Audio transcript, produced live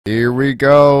Here we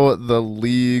go. The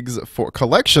leagues for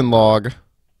collection log.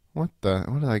 What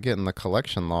did I get in the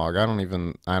collection log? I don't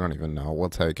even know. We'll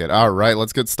take it. All right,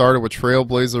 let's get started with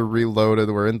Trailblazer Reloaded.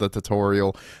 We're in the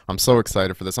tutorial. I'm so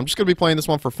excited for this. I'm just going to be playing this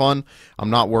one for fun. I'm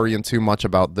not worrying too much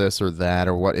about this or that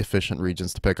or what efficient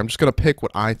regions to pick. I'm just going to pick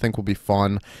what I think will be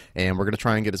fun, and we're going to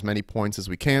try and get as many points as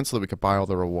we can so that we can buy all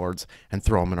the rewards and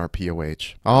throw them in our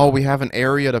POH. Oh, we have an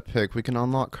area to pick. We can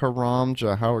unlock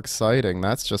Karamja. How exciting.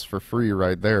 That's just for free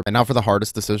right there. And now for the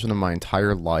hardest decision of my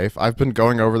entire life. I've been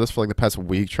going over this for like the past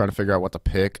week, trying to figure out what to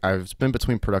pick. I've been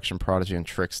between Production Prodigy and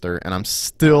Trickster, and I'm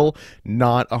still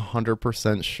not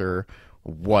 100% sure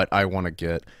what I want to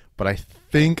get. But I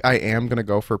think I am going to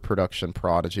go for Production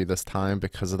Prodigy this time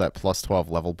because of that plus 12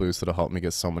 level boost. It'll help me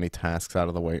get so many tasks out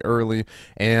of the way early,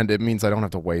 and it means I don't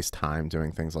have to waste time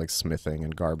doing things like smithing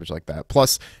and garbage like that.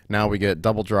 Plus, now we get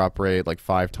double drop rate, like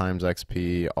 5 times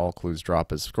XP, all clues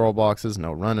drop as scroll boxes,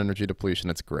 no run energy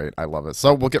depletion. It's great. I love it.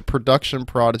 So we'll get Production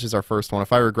Prodigy as our first one.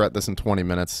 If I regret this in 20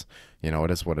 minutes, you know,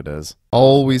 it is what it is.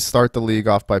 Always start the league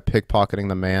off by pickpocketing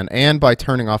the man and by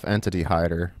turning off Entity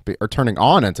Hider. Or turning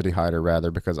on Entity Hider, rather,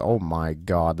 because, oh my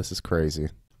god, this is crazy.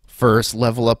 First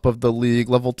level up of the league,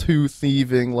 level 2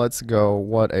 thieving. Let's go.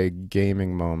 What a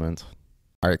gaming moment.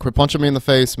 Alright, quit punching me in the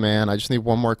face, man. I just need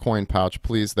one more coin pouch,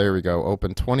 please. There we go.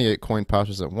 Open 28 coin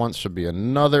pouches at once. Should be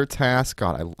another task.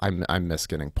 God, I miss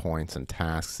getting points and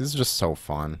tasks. This is just so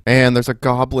fun. And there's a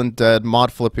goblin dead.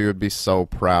 Mod Flippy would be so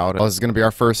proud. Oh, this is going to be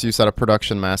our first use out of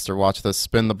Production Master. Watch this.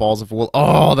 Spin the balls of wool.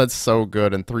 Oh, that's so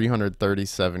good. And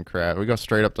 337 craft. We go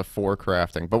straight up to 4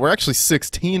 crafting. But we're actually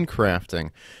 16 crafting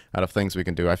out of things we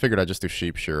can do. I figured I'd just do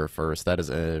Sheep Shearer first. That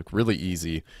is a really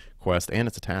easy quest, and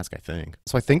it's a task, I think.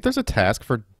 So I think there's a task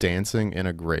for dancing in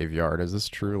a graveyard. Is this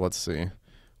true? Let's see.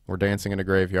 We're dancing in a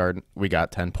graveyard. We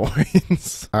got 10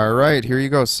 points. Alright, here you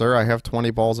go, sir. I have 20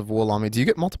 balls of wool on me. Do you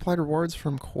get multiplied rewards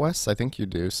from quests? I think you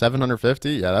do.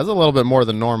 750? Yeah, that's a little bit more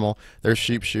than normal. There's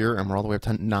Sheep Shear, and we're all the way up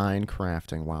to 9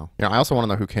 crafting. Wow. You know, I also want to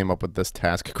know who came up with this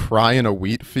task. Cry in a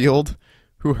wheat field?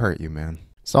 Who hurt you, man?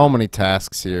 So many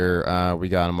tasks here. We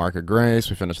got a Market Grace,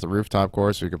 we finished the rooftop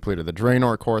course, we completed the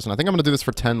Draenor course, and I think I'm going to do this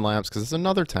for 10 laps because it's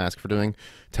another task for doing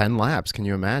 10 laps. Can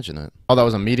you imagine it? Oh, that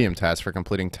was a medium task for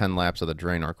completing 10 laps of the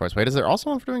Draenor course. Wait, is there also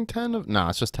one for doing 10 of... No,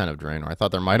 it's just 10 of Draenor. I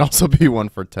thought there might also be one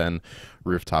for 10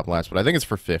 rooftop laps, but I think it's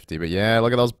for 50. But yeah,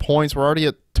 look at those points. We're already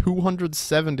at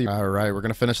 270. Alright, we're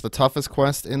going to finish the toughest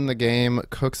quest in the game,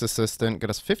 Cook's Assistant. Get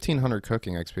us 1500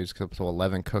 cooking XP, just up to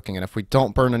 11 cooking, and if we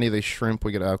don't burn any of these shrimp,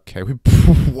 we get... Okay,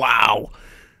 wow!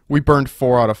 We burned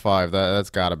 4 out of 5. That's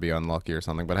got to be unlucky or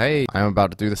something. But hey, I'm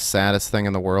about to do the saddest thing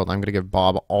in the world. I'm going to give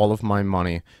Bob all of my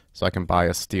money so I can buy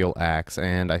a steel axe.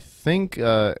 And I think,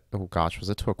 oh gosh, was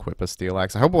it to equip a steel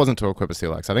axe? I hope it wasn't to equip a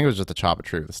steel axe. I think it was just to chop a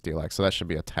tree with a steel axe. So that should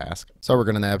be a task. So we're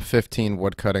going to nab 15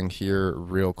 wood cutting here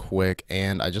real quick.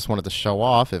 And I just wanted to show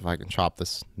off if I can chop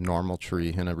this normal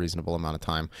tree in a reasonable amount of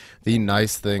time. The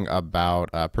nice thing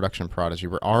about Production Prodigy,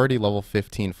 we're already level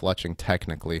 15 fletching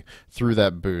technically through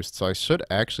that boost. So I should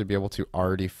actually be able to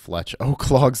already fletch oak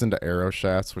logs into arrow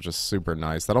shafts, which is super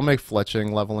nice. That'll make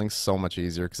fletching leveling so much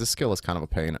easier because this skill is kind of a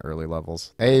pain at early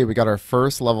levels. Hey, we got our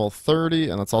first level 30,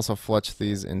 and let's also fletch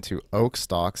these into oak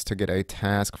stalks to get a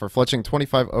task for fletching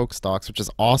 25 oak stalks, which is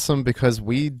awesome because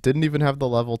we didn't even have the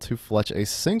level to fletch a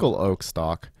single oak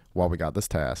stalk while we got this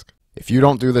task. If you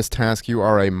don't do this task, you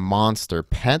are a monster.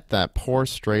 Pet that poor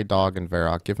stray dog in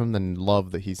Varrock. Give him the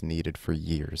love that he's needed for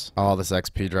years. Oh, this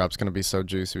XP drop's going to be so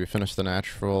juicy. We finished the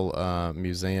natural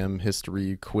museum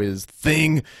history quiz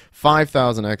thing.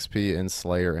 5,000 XP in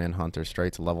Slayer and Hunter,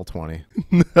 straight to level 20.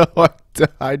 No, I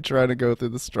died trying to go through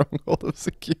the stronghold of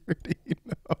security.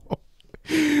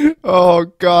 No.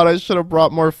 Oh, God, I should have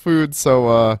brought more food,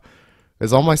 so,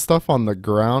 is all my stuff on the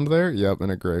ground there? Yep, in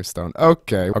a gravestone.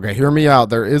 Okay. Okay, hear me out.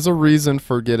 There is a reason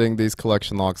for getting these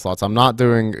collection log slots. I'm not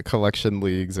doing collection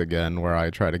leagues again where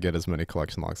I try to get as many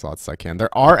collection log slots as I can.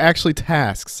 There are actually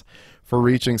tasks for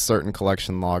reaching certain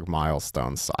collection log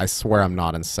milestones. I swear I'm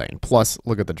not insane. Plus,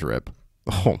 look at the drip.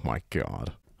 Oh my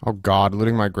god. Oh god,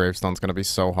 looting my gravestone's gonna be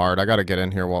so hard. I gotta get in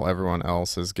here while everyone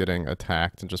else is getting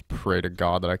attacked and just pray to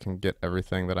god that I can get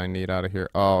everything that I need out of here.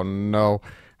 Oh no.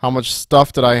 How much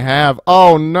stuff did I have?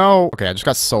 Oh, no. Okay, I just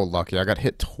got so lucky. I got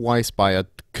hit twice by a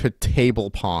table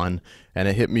pawn, and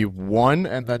it hit me 1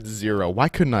 and then 0. Why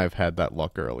couldn't I have had that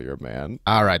luck earlier, man?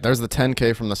 All right, there's the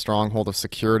 10K from the stronghold of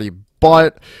security,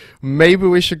 but maybe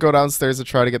we should go downstairs to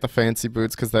try to get the fancy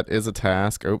boots, because that is a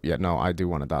task. Oh, yeah, no, I do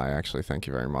want to die, actually. Thank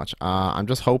you very much. I'm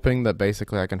just hoping that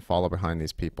basically I can follow behind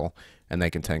these people, and they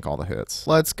can tank all the hits.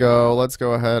 Let's go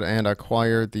ahead and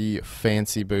acquire the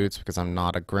fancy boots, because I'm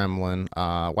not a gremlin.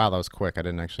 Wow, that was quick. I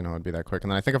didn't actually know it would be that quick.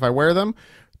 And then I think if I wear them,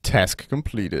 Task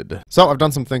completed. So I've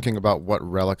done some thinking about what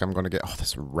relic I'm going to get. Oh,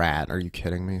 this rat. Are you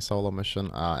kidding me? Solo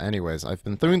mission. Anyways, I've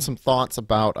been doing some thoughts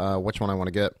about which one I want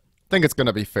to get. I think it's going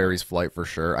to be Fairy's Flight for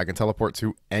sure. I can teleport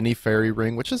to any fairy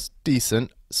ring, which is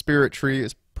decent. Spirit Tree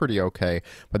is pretty okay.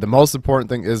 But the most important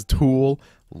thing is Tool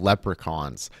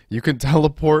Leprechauns. You can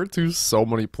teleport to so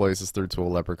many places through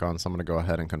Tool Leprechauns, so I'm going to go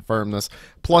ahead and confirm this.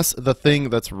 Plus, the thing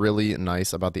that's really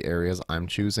nice about the areas I'm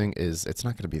choosing is it's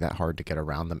not going to be that hard to get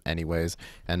around them anyways,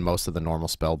 and most of the normal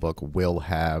spell book will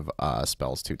have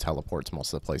spells to teleport to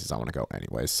most of the places I want to go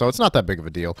anyways, so it's not that big of a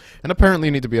deal. And apparently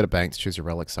you need to be at a bank to choose your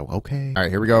relic, so okay.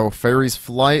 Alright, here we go. Fairy's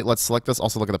Flight. Let's select this.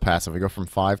 Also look at the passive. We go from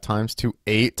 5 times to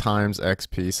 8 times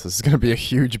XP, so this is going to be a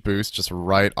huge boost just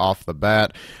right off the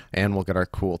bat, and we'll get our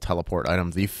cool teleport item,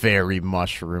 the fairy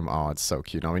mushroom. Oh, it's so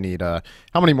cute. Now we need how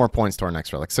many more points to our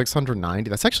next relic?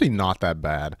 690. That's actually not that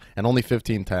bad, and only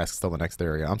 15 tasks till the next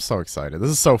area. I'm so excited.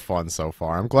 This is so fun so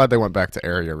far. I'm glad they went back to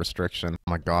area restriction.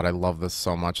 Oh my god, I love this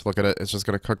so much. Look at it. It's just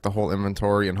gonna cook the whole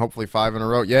inventory, and hopefully 5 in a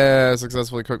row. Yeah,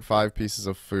 successfully cooked 5 pieces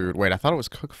of food. Wait, I thought it was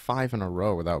cook 5 in a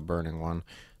row without burning one.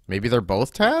 Maybe they're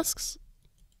both tasks?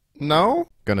 No?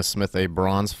 Gonna smith a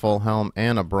bronze full helm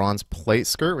and a bronze plate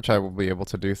skirt, which I will be able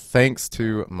to do thanks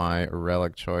to my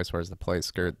relic choice. Where's the plate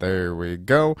skirt? There we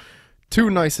go. 2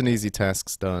 nice and easy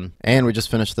tasks done. And we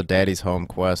just finished the Daddy's Home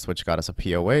quest, which got us a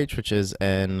POH, which is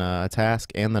an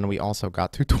task. And then we also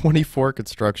got to 24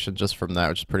 construction just from that,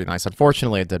 which is pretty nice.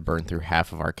 Unfortunately, it did burn through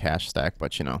half of our cash stack,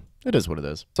 but you know, it is what it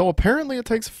is. So apparently it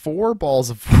takes 4 balls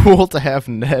of wool to have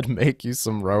Ned make you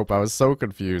some rope. I was so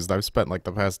confused. I've spent like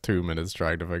the past 2 minutes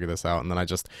trying to figure this out, and then I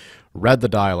just read the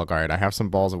dialogue. Alright, I have some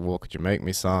balls of wool. Could you make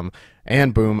me some?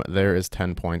 And boom, there is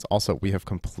 10 points. Also, we have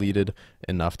completed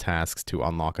enough tasks to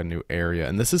unlock a new area.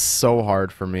 And this is so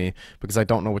hard for me because I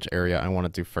don't know which area I want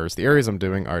to do first. The areas I'm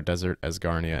doing are Desert,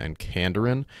 Asgarnia, and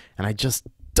Kandarin, and I just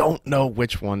don't know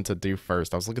which one to do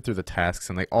first. I was looking through the tasks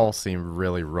and they all seem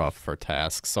really rough for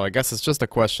tasks. So I guess it's just a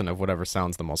question of whatever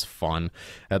sounds the most fun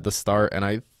at the start. And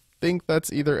I think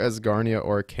that's either Asgarnia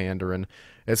or Kandarin.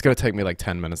 It's going to take me like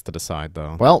 10 minutes to decide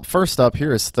though. Well, first up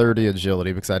here is 30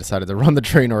 agility because I decided to run the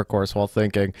Draenor course while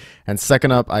thinking. And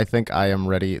second up, I think I am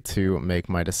ready to make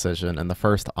my decision. And the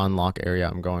first unlock area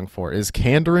I'm going for is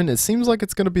Kandarin. It seems like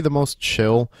it's going to be the most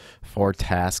chill for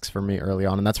tasks for me early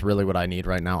on. And that's really what I need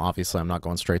right now. Obviously, I'm not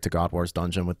going straight to God War's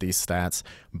dungeon with these stats.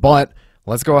 But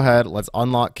let's go ahead. Let's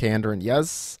unlock Kandarin.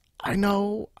 Yes, I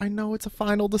know it's a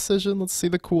final decision. Let's see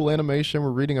the cool animation. We're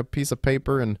reading a piece of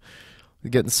paper and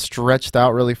getting stretched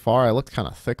out really far. I looked kind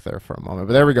of thick there for a moment,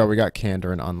 but there we go. We got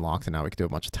Kandarin unlocked, and now we can do a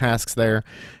bunch of tasks there.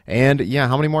 And yeah,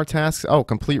 how many more tasks? Oh,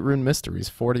 complete rune mysteries,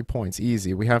 40 points,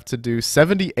 easy. We have to do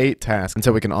 78 tasks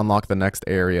until we can unlock the next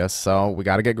area, so we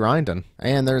got to get grinding.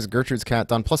 And there's Gertrude's cat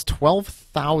done, plus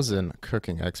 12,000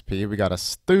 cooking XP. We got a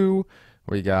stew.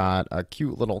 We got a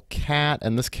cute little cat,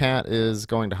 and this cat is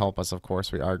going to help us, of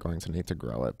course. We are going to need to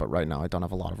grow it, but right now I don't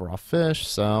have a lot of raw fish,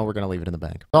 so we're going to leave it in the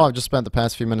bank. So I've just spent the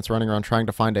past few minutes running around trying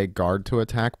to find a guard to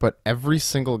attack, but every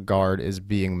single guard is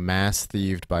being mass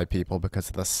thieved by people because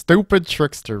of the stupid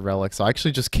trickster relic, so I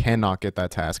actually just cannot get that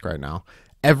task right now.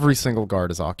 Every single guard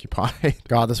is occupied.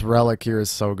 God, this relic here is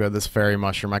so good, this fairy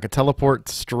mushroom. I could teleport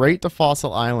straight to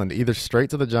Fossil Island, either straight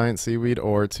to the giant seaweed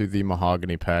or to the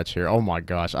mahogany patch here. Oh my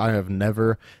gosh, I have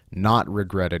never not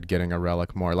regretted getting a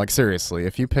relic more. Like seriously,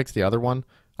 if you picked the other one,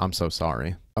 I'm so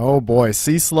sorry. Oh boy,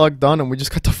 sea slug done, and we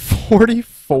just got to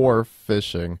 44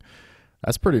 fishing.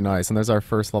 That's pretty nice, and there's our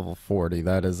first level 40.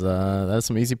 That is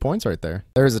some easy points right there.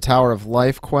 There's a Tower of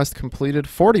Life quest completed,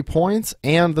 40 points,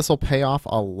 and this will pay off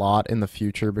a lot in the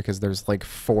future because there's like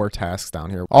 4 tasks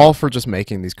down here, all for just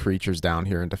making these creatures down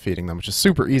here and defeating them, which is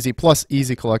super easy, plus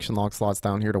easy collection log slots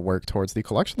down here to work towards the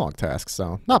collection log tasks,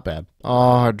 so not bad.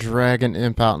 Oh, dragon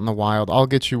imp out in the wild. I'll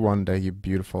get you one day, you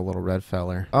beautiful little red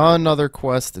feller. Another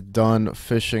quest done,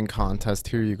 fishing contest.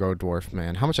 Here you go, dwarf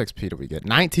man. How much XP do we get?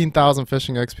 19,000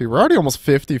 fishing XP. We're already almost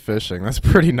 50 fishing. That's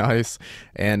pretty nice.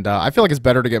 And I feel like it's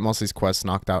better to get most of these quests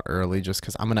knocked out early just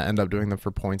because I'm going to end up doing them for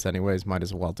points anyways. Might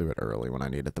as well do it early when I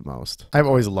need it the most. I've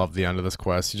always loved the end of this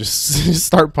quest. You just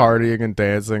start partying and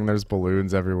dancing. There's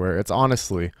balloons everywhere. It's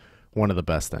honestly one of the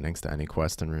best endings to any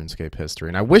quest in RuneScape history.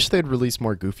 And I wish they'd release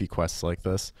more goofy quests like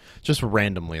this. Just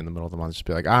randomly in the middle of the month. Just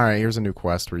be like, alright, here's a new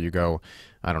quest where you go,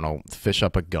 I don't know, fish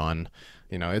up a gun.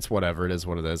 You know, it's whatever. It is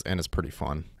what it is, and it's pretty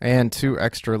fun. And 2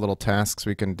 extra little tasks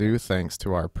we can do thanks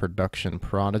to our production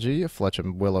prodigy, Fletch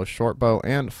and Willow Shortbow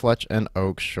and Fletch and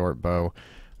Oak Shortbow.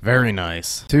 Very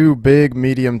nice. 2 big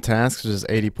medium tasks, which is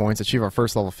 80 points. Achieve our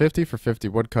first level 50 for 50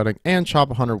 woodcutting and chop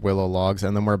 100 willow logs.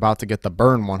 And then we're about to get the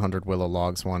burn 100 willow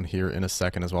logs one here in a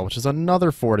second as well, which is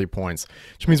another 40 points,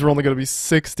 which means we're only going to be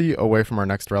 60 away from our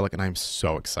next relic. And I'm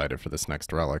so excited for this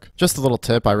next relic. Just a little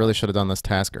tip. I really should have done this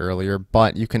task earlier,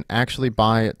 but you can actually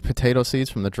buy potato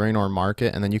seeds from the Draenor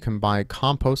market, and then you can buy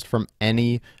compost from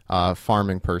any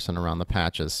farming person around the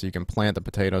patches. So you can plant the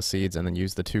potato seeds and then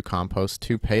use the 2 compost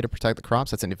to pay to protect the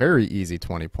crops. That's a very easy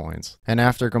 20 points. And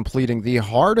after completing the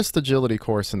hardest agility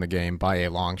course in the game by a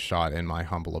long shot, in my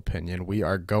humble opinion, we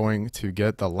are going to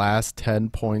get the last 10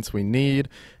 points we need.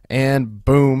 And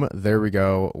boom, there we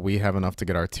go. We have enough to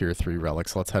get our tier 3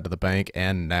 relics. Let's head to the bank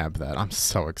and nab that. I'm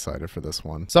so excited for this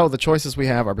one. So the choices we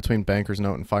have are between Banker's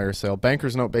Note and Fire Sale.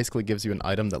 Banker's Note basically gives you an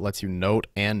item that lets you note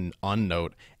and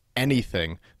unnote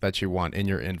anything that you want in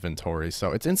your inventory.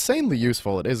 So it's insanely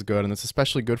useful. It is good, and it's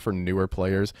especially good for newer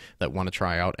players that want to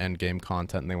try out endgame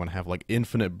content and they want to have like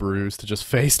infinite brews to just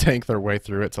face tank their way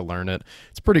through it to learn it.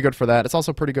 It's pretty good for that. It's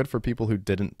also pretty good for people who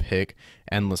didn't pick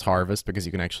Endless Harvest, because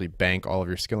you can actually bank all of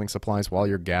your skilling supplies while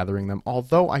you're gathering them.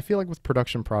 Although I feel like with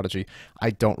Production Prodigy,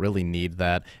 I don't really need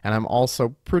that, and I'm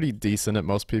also pretty decent at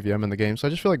most PVM in the game, so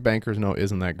I just feel like Banker's Note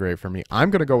isn't that great for me. I'm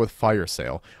going to go with Fire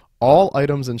Sale. All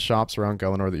items in shops around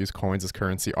Gelinor that use coins as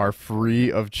currency are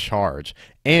free of charge,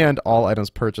 and all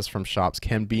items purchased from shops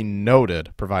can be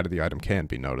noted, provided the item can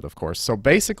be noted, of course. So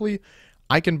basically,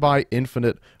 I can buy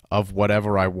infinite of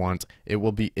whatever I want. It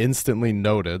will be instantly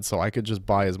noted, so I could just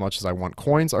buy as much as I want.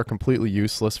 Coins are completely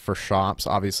useless for shops.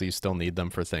 Obviously, you still need them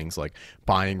for things like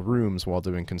buying rooms while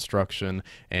doing construction,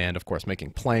 and of course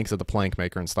making planks at the plank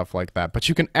maker and stuff like that. But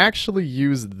you can actually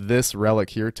use this relic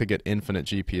here to get infinite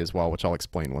GP as well, which I'll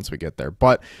explain once we get there.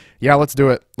 But yeah, let's do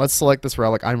it. Let's select this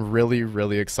relic. I'm really,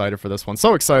 really excited for this one.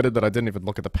 So excited that I didn't even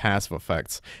look at the passive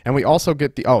effects. And we also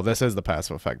get the, oh, this is the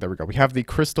passive effect. There we go. We have the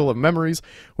Crystal of Memories,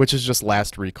 which is just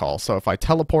last recall. So if I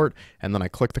teleport and then I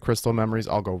click the Crystal of Memories,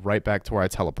 I'll go right back to where I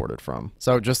teleported from.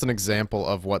 So just an example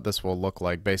of what this will look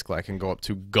like. Basically, I can go up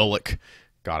to Gulick.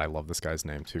 God, I love this guy's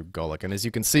name too, Gulick. And as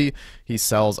you can see, he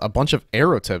sells a bunch of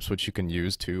arrow tips, which you can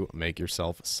use to make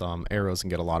yourself some arrows and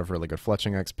get a lot of really good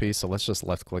fletching XP. So let's just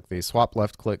left click these, swap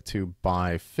left click to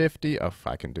buy 50. Oh, if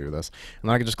I can do this. And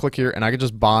then I can just click here and I can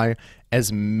just buy as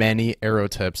many arrow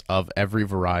tips of every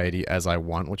variety as I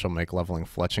want, which will make leveling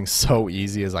fletching so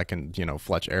easy, as I can, you know,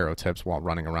 fletch arrow tips while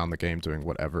running around the game doing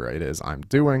whatever it is I'm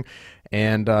doing.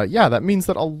 And yeah, that means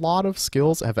that a lot of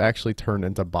skills have actually turned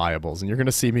into buyables, and you're going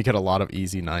to see me get a lot of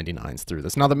easy 99s through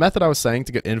this. Now, the method I was saying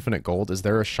to get infinite gold is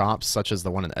there are shops, such as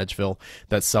the one in Edgeville,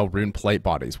 that sell rune plate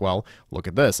bodies. Well, look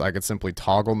at this. I could simply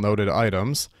toggle noted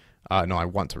items. No, I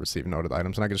want to receive noted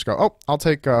items, and I can just go, oh, I'll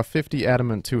take 50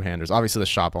 adamant two-handers. Obviously, the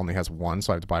shop only has one,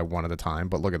 so I have to buy one at a time,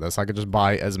 but look at this. I could just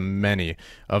buy as many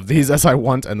of these as I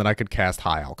want, and then I could cast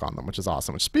High Alch on them, which is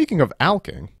awesome. Which, speaking of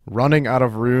alching, running out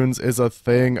of runes is a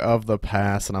thing of the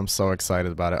past, and I'm so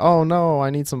excited about it. Oh, no, I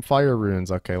need some fire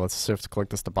runes. Okay, let's shift-click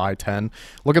this to buy 10.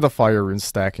 Look at the fire runes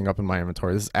stacking up in my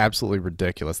inventory. This is absolutely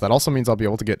ridiculous. That also means I'll be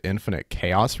able to get infinite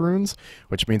chaos runes,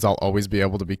 which means I'll always be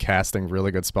able to be casting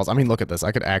really good spells. I mean, look at this.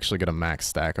 I could actually get a max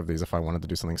stack of these if I wanted to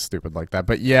do something stupid like that.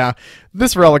 But yeah,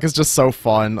 this relic is just so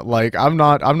fun. Like, I'm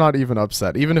not even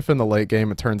upset. Even if in the late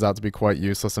game it turns out to be quite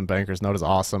useless and Banker's Note is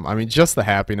awesome. I mean, just the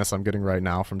happiness I'm getting right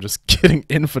now from just getting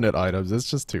infinite items, it's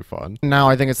just too fun. Now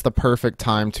I think it's the perfect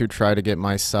time to try to get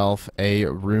myself a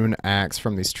rune axe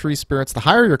from these tree spirits. The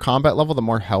higher your combat level, the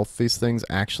more health these things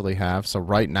actually have. So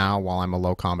right now, while I'm a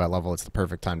low combat level, it's the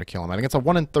perfect time to kill them. I think it's a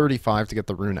 1 in 35 to get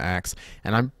the rune axe,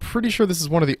 and I'm pretty sure this is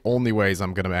one of the only ways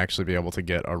I'm going to actually be able to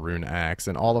get a rune axe.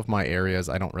 In all of my areas,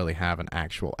 I don't really have an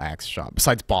actual axe shop,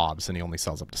 besides Bob's, and he only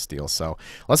sells up to steel. So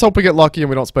let's hope we get lucky and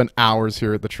we don't spend hours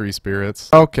here at the tree spirits.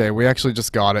 Okay, we actually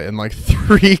just got it in like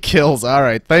 3 kills. All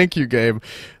right, thank you, game.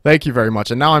 Thank you very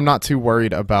much. And now I'm not too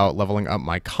worried about leveling up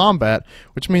my combat,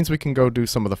 which means we can go do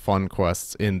some of the fun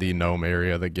quests in the gnome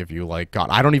area that give you, like, God,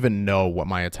 I don't even know what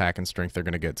my attack and strength are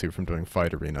going to get to from doing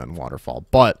Fight Arena and Waterfall,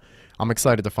 but I'm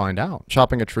excited to find out.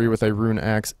 Chopping a tree with a rune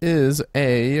axe is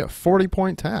a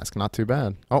 40-point task. Not too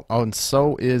bad. Oh, and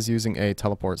so is using a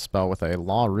teleport spell with a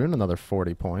law rune, another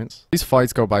 40 points. These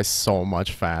fights go by so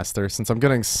much faster. Since I'm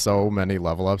getting so many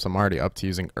level ups, I'm already up to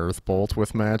using Earth Bolt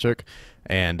with magic,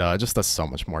 and just does so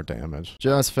much more damage.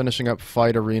 Just finishing up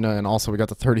Fight Arena, and also we got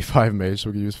the 35 mage, so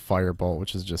we can use Firebolt,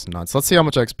 which is just nuts. Let's see how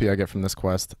much XP I get from this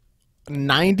quest.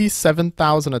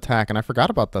 97,000 attack, and I forgot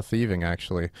about the thieving,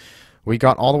 actually. we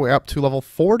got all the way up to level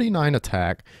 49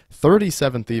 attack,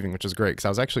 37 thieving, which is great because I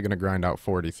was actually going to grind out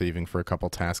 40 thieving for a couple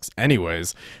tasks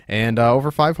anyways, and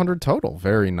over 500 total.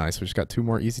 Very nice. We just got 2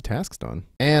 more easy tasks done.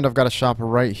 And I've got a shop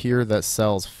right here that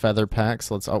sells feather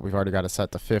packs. Oh, we've already got it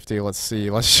set to 50. Let's see.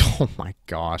 Oh my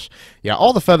gosh. Yeah,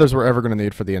 all the feathers we're ever going to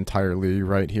need for the entire league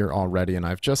right here already, and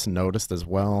I've just noticed as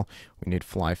well, we need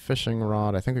fly fishing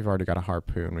rod. I think we've already got a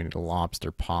harpoon. We need a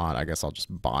lobster pot. I guess I'll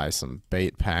just buy some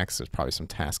bait packs. There's probably some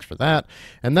tasks for that.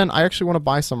 And then I actually want to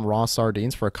buy some raw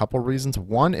sardines for a couple reasons.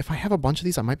 One, if I have a bunch of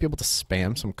these, I might be able to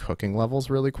spam some cooking levels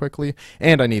really quickly.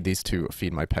 And I need these to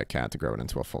feed my pet cat to grow it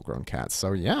into a full-grown cat.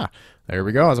 So yeah, there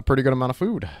we go. That's a pretty good amount of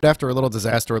food. After a little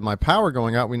disaster with my power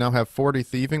going out, we now have 40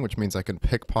 thieving, which means I can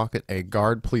pickpocket a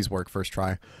guard. Please work first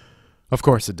try. Of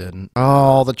course it didn't.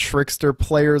 Oh, the trickster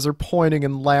players are pointing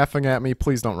and laughing at me.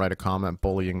 Please don't write a comment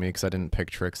bullying me because I didn't pick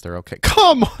trickster. Okay,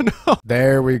 come on. No.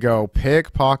 There we go.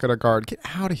 Pickpocket a guard. Get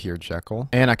out of here, Jekyll.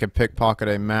 And I can pickpocket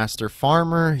a master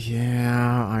farmer.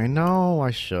 Yeah, I know.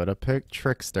 I should have picked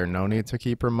trickster. No need to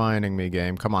keep reminding me,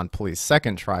 game. Come on, please.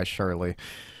 Second try, surely.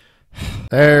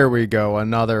 There we go,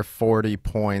 another 40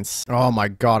 points. Oh my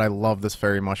god, I love this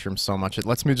fairy mushroom so much. It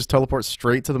lets me just teleport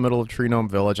straight to the middle of Tree Gnome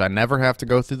Village. I never have to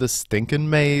go through the stinking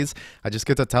maze. I just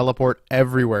get to teleport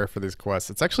everywhere for these quests.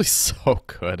 It's actually so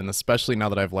good, and especially now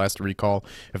that I have last recall,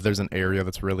 if there's an area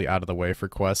that's really out of the way for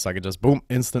quests, I could just, boom,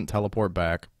 instant teleport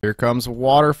back. Here comes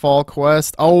Waterfall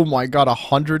Quest. Oh my god,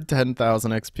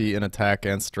 110,000 XP in attack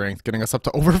and strength, getting us up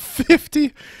to over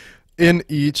 50 in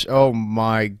each. Oh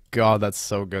my god, that's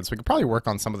so good. So we could probably work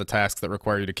on some of the tasks that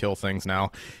require you to kill things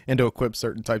now and to equip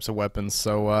certain types of weapons.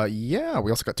 So yeah,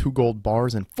 we also got 2 gold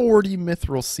bars and 40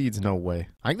 mithril seeds. No way.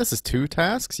 I think this is 2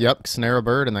 tasks. Yep, snare a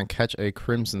bird and then catch a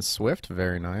crimson swift.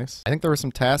 Very nice. I think there were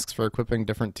some tasks for equipping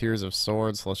different tiers of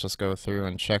swords. So let's just go through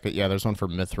and check it. Yeah, there's one for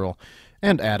mithril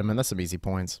and adamant. That's some easy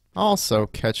points. Also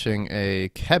catching a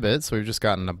kebbit. So we've just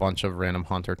gotten a bunch of random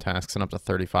hunter tasks and up to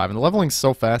 35. And the leveling's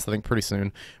so fast, I think pretty soon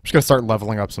I'm just gonna start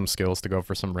leveling up some skills to go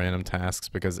for some random tasks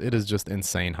because it is just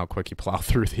insane how quick you plow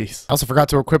through these. I also forgot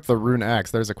to equip the rune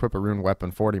axe. There's equip a rune weapon,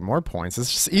 40 more points.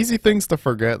 It's just easy things to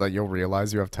forget that you'll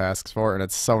realize you have tasks for, and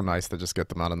it's so nice to just get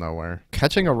them out of nowhere.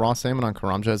 Catching a raw salmon on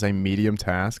Karamja is a medium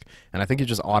task, and I think you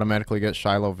just automatically get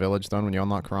Shiloh Village done when you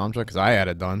unlock Karamja because I had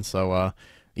it done, so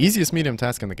easiest medium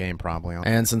task in the game, probably.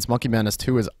 And since Monkey Madness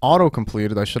 2 is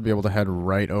auto-completed, I should be able to head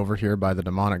right over here by the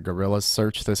demonic gorillas,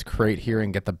 search this crate here,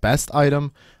 and get the best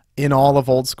item in all of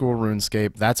old school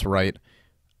RuneScape. That's right,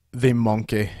 the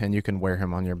monkey, and you can wear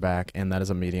him on your back, and that is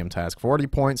a medium task. 40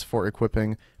 points for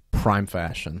equipping Prime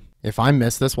Fashion. If I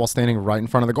miss this while standing right in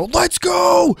front of the goal, let's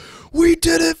go! We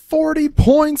did it! 40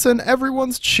 points and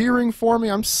everyone's cheering for me.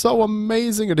 I'm so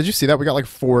amazing. Did you see that? We got like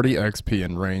 40 XP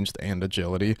in ranged and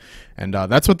agility. And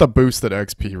that's with the boosted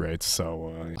XP rates.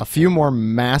 So a few more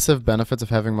massive benefits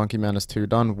of having Monkey Madness 2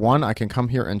 done. One, I can come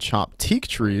here and chop teak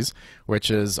trees,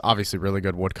 which is obviously really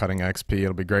good woodcutting XP.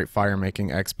 It'll be great fire making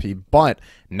XP. But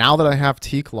now that I have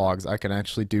teak logs, I can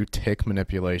actually do tick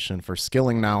manipulation for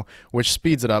skilling now, which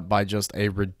speeds it up by just a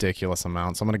ridiculous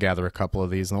amount. So I'm going to gather a couple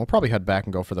of these, and we'll probably head back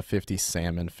and go for the 50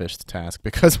 salmon fished task,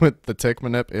 because with the tick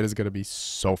manip, it is going to be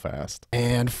so fast.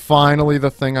 And finally, the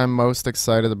thing I'm most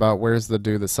excited about, where's the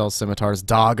dude that sells scimitars?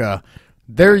 Daga.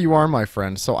 There you are, my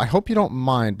friend. So I hope you don't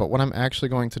mind, but what I'm actually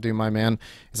going to do, my man,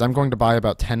 is I'm going to buy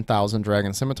about 10,000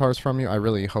 dragon scimitars from you. I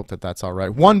really hope that that's all right.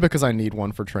 1, because I need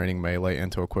one for training melee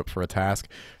and to equip for a task.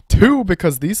 2,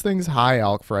 because these things high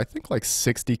alch for I think like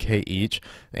 60k each,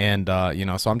 and you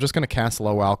know, so I'm just going to cast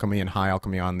low alchemy and high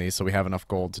alchemy on these so we have enough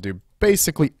gold to do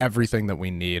basically everything that we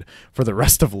need for the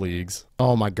rest of leagues.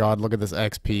 Oh my god, look at this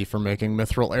XP for making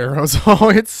mithril arrows. Oh,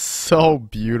 it's so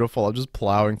beautiful. I'm just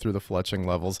plowing through the fletching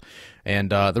levels.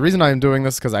 And the reason I'm doing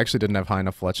this is because I actually didn't have high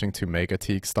enough fletching to make a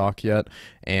teak stock yet.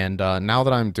 And now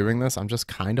that I'm doing this, I'm just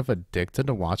kind of addicted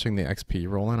to watching the XP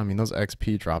roll in. I mean, those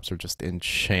XP drops are just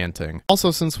enchanting. Also,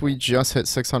 since we just hit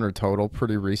 600 total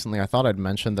pretty recently, I thought I'd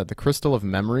mention that the Crystal of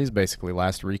Memories, basically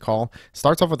last recall,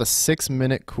 starts off with a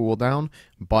 6-minute cooldown,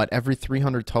 but every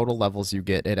 300 total levels you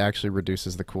get, it actually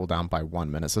reduces the cooldown by 1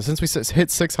 minute. So since we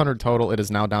hit 600 total, it is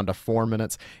now down to 4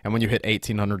 minutes, and when you hit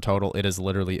 1800 total, it is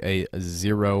literally a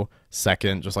 0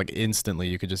 second, just like instantly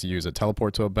you could just use it.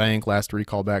 Teleport to a bank, last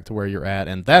recall back to where you're at,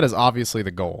 and that is obviously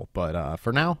the goal. But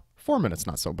for now, 4 minutes,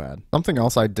 not so bad. Something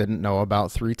else I didn't know about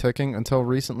 3-ticking until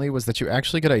recently was that you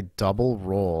actually get a double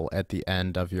roll at the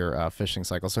end of your fishing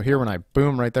cycle. So here when I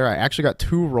boom right there, I actually got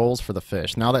 2 rolls for the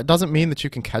fish. Now that doesn't mean that you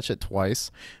can catch it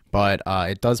twice, but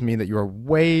it does mean that you are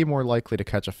way more likely to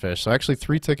catch a fish. So actually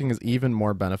 3-ticking is even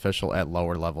more beneficial at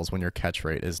lower levels when your catch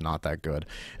rate is not that good.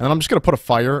 And then I'm just going to put a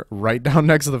fire right down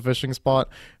next to the fishing spot,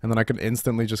 and then I can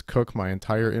instantly just cook my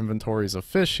entire inventories of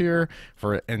fish here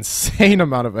for an insane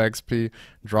amount of XP,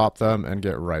 drop them, and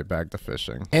get right back to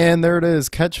fishing. And there it is,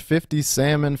 catch 50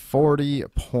 salmon, 40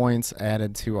 points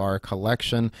added to our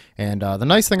collection. And the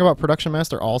nice thing about Production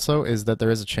Master also is that there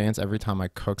is a chance every time I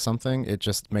cook something, it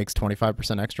just makes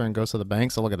 25% extra and goes to the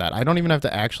bank. So look at that. I don't even have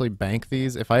to actually bank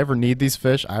these. If I ever need these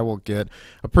fish, I will get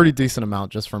a pretty decent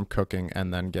amount just from cooking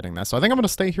and then getting that. So I think I'm going to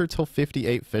stay here till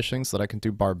 58 fishing so that I can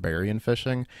do barbarian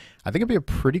fishing. I think it'd be a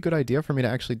pretty good idea for me to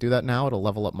actually do that now. It'll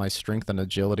level up my strength and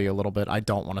agility a little bit. I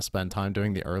don't want to spend time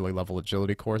doing the early level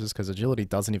agility courses because agility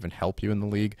doesn't even help you in the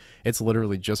league. It's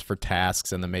literally just for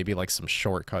tasks and then maybe like some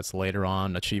shortcuts later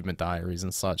on, achievement diaries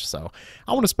and such. So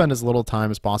I want to spend as little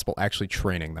time as possible actually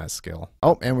training that skill.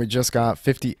 Oh, and we just got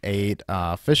 58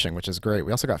 fishing, which is great.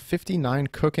 We also got 59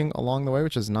 cooking along the way,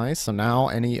 which is nice. So now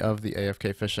any of the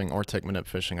AFK fishing or tick manip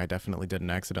fishing, I definitely didn't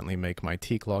accidentally make my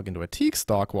teak log into a teak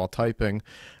stock while typing,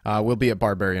 we'll be at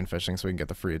barbarian fishing so we can get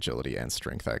the free agility and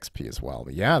strength XP as well.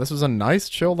 But yeah, this was a nice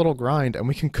chill little grind, and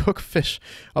we can cook fish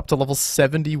up to level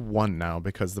 71 now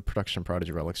because the production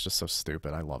prodigy relic's just so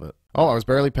stupid. I love it. Oh, I was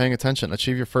barely paying attention.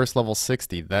 Achieve your first level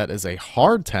 60. That is a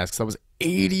hard task. So that was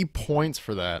 80 points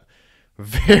for that.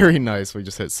 Very nice. We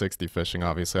just hit 60 fishing,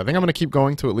 obviously. I think I'm going to keep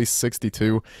going to at least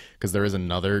 62 because there is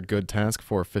another good task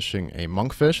for fishing a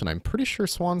monkfish, and I'm pretty sure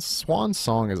Swan's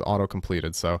Song is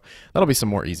auto-completed, so that'll be some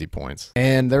more easy points.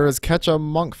 And there is catch a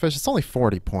monkfish. It's only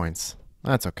 40 points.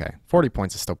 That's okay. 40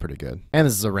 points is still pretty good. And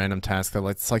this is a random task that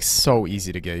it's like so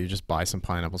easy to get. You just buy some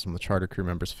pineapples from the charter crew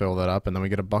members, fill that up, and then we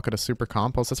get a bucket of super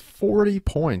compost. That's 40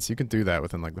 points. You can do that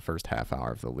within like the first half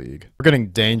hour of the league. We're getting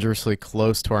dangerously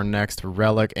close to our next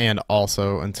relic and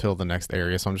also until the next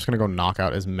area. So I'm just going to go knock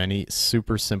out as many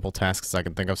super simple tasks as I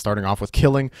can think of, starting off with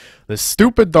killing this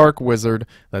stupid dark wizard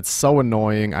that's so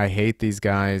annoying. I hate these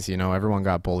guys. You know, everyone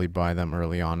got bullied by them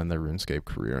early on in their RuneScape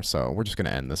career. So we're just going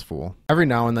to end this fool. Every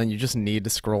now and then you just need to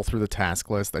scroll through the task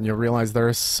list and you'll realize there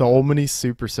are so many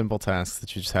super simple tasks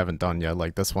that you just haven't done yet,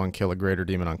 like this one, kill a greater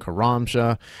demon on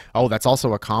Karamja. Oh, that's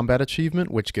also a combat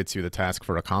achievement, which gets you the task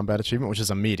for a combat achievement, which is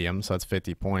a medium, so that's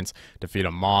 50 points. Defeat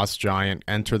a moss giant,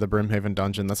 enter the Brimhaven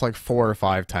dungeon. That's like 4 or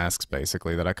 5 tasks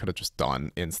basically that I could have just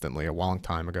done instantly a long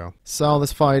time ago. So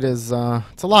this fight is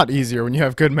it's a lot easier when you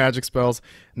have good magic spells.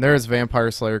 And there is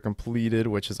Vampire Slayer completed,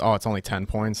 which is, oh, it's only 10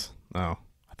 points. Oh,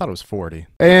 I thought it was 40.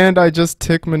 And I just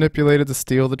tick manipulated to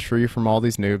steal the tree from all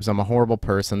these noobs. I'm a horrible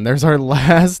person. There's our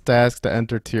last task to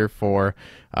enter tier 4,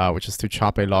 which is to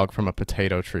chop a log from a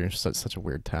potato tree. Such a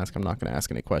weird task. I'm not going to ask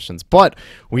any questions. But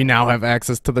we now have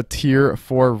access to the tier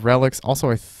 4 relics. Also,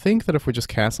 I think that if we just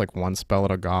cast like one spell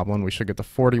at a goblin, we should get the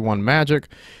 41 magic,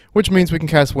 which means we can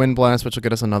cast Wind Blast, which will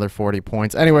get us another 40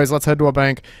 points. Anyways, let's head to a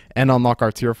bank and unlock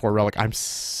our tier 4 relic. I'm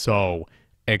so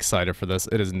excited for this.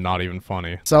 It is not even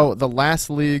funny. So the last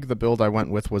league, the build I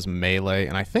went with was melee,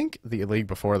 and I think the league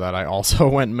before that I also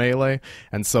went melee,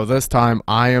 and so this time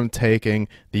I am taking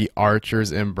the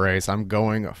Archer's Embrace. I'm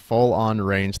going full on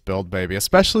ranged build, baby,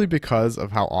 especially because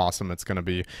of how awesome it's going to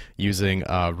be using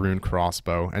Rune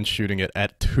Crossbow and shooting it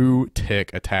at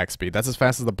 2-tick attack speed. That's as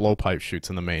fast as the blowpipe shoots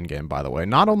in the main game, by the way.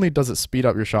 Not only does it speed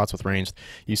up your shots with ranged,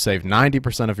 you save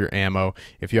 90% of your ammo.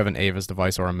 If you have an Avis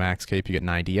device or a max cape, you get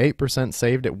 98%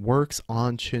 saved. It works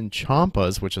on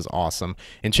Chinchampas, which is awesome.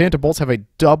 Enchanted bolts have a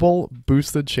double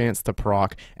boosted chance to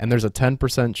proc, and there's a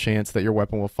 10% chance that your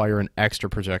weapon will fire an extra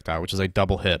projectile, which is a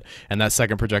double hit. And that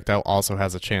second projectile also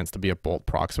has a chance to be a bolt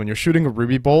proc. So when you're shooting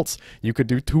ruby bolts, you could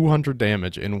do 200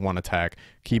 damage in one attack.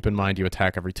 Keep in mind you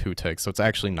attack every 2 ticks, so it's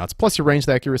actually nuts. Plus your ranged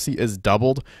accuracy is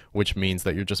doubled, which means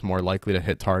that you're just more likely to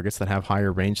hit targets that have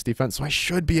higher range defense. So I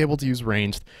should be able to use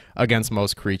ranged against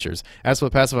most creatures. As for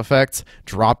the passive effects,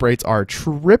 drop rates are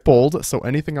tripled, so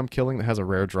anything I'm killing that has a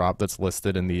rare drop that's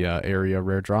listed in the area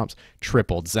rare drops,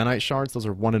 tripled. Zenite shards, those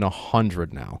are 1 in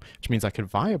 100 now, which means I could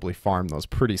viably farm those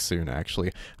pretty soon,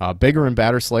 actually. Bigger and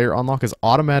Badder Slayer unlock is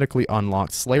automatically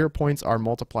unlocked. Slayer points are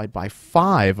multiplied by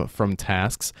 5 from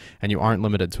tasks, and you aren't limited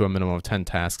limited to a minimum of 10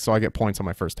 tasks, so I get points on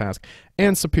my first task,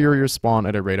 and superiors spawn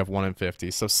at a rate of 1 in 50.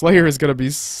 So Slayer is going to be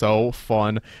so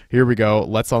fun. Here we go.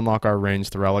 Let's unlock our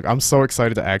ranged relic. I'm so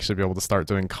excited to actually be able to start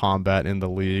doing combat in the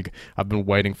league. I've been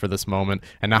waiting for this moment.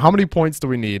 And now how many points do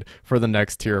we need for the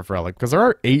next tier of relic? Because there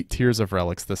are 8 tiers of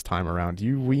relics this time around.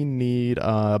 We need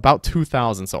about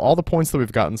 2,000. So all the points that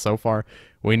we've gotten so far,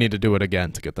 we need to do it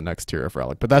again to get the next tier of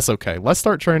relic, but that's okay. Let's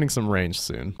start training some range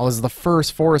soon. Oh, this is the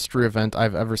first forestry event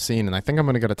I've ever seen, and I think I'm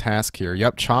going to get a task here.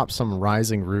 Yep, chop some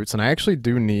rising roots, and I actually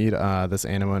do need this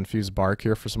anima-infused bark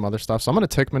here for some other stuff, so I'm going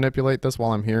to tick manipulate this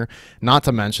while I'm here, not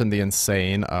to mention the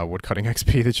insane woodcutting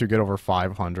XP that you get over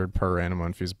 500 per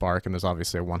anima-infused bark, and there's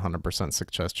obviously a 100%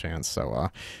 success chance,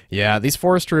 so yeah, these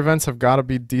forestry events have got to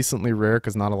be decently rare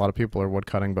because not a lot of people are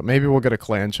woodcutting, but maybe we'll get a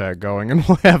clan chat going, and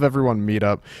we'll have everyone meet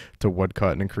up to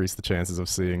woodcut and increase the chances of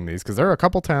seeing these, because there are a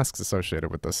couple tasks associated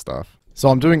with this stuff. So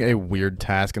I'm doing a weird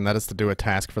task, and that is to do a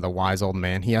task for the wise old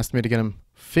man. He asked me to get him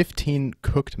 15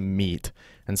 cooked meat,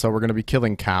 and so we're going to be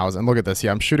killing cows. And look at this.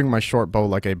 Yeah, I'm shooting my short bow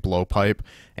like a blowpipe,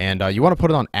 and you want to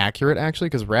put it on accurate, actually,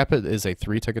 because rapid is a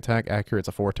 3-tick attack, accurate's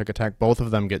a 4-tick attack. Both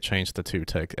of them get changed to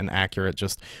 2-tick, and accurate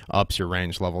just ups your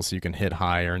range level so you can hit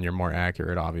higher, and you're more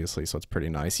accurate, obviously, so it's pretty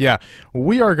nice. Yeah,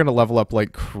 we are going to level up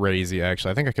like crazy,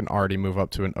 actually. I think I can already move up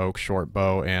to an oak short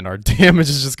bow, and our damage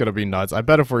is just going to be nuts. I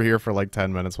bet if we're here for like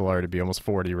 10 minutes, we'll already be almost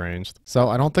 40 ranged. So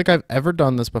I don't think I've ever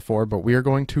done this before, but we are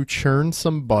going to churn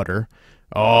some butter.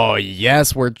 Oh,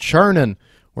 yes, we're churning.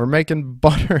 We're making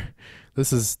butter.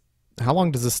 This is... How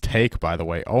long does this take, by the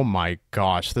way? Oh my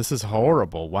gosh, this is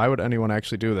horrible. Why would anyone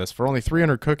actually do this? For only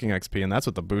 300 cooking XP, and that's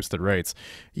with the boosted rates.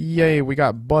 Yay, we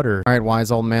got butter. Alright,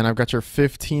 wise old man, I've got your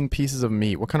 15 pieces of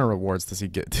meat. What kind of rewards does he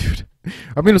get, dude?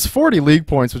 I mean, it's 40 league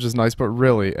points, which is nice, but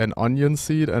really, an onion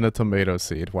seed and a tomato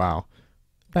seed. Wow.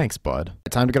 Thanks, bud.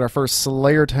 Time to get our first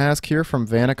Slayer task here from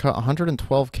Vanica,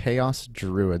 112 Chaos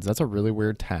Druids. That's a really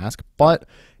weird task, but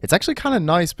it's actually kind of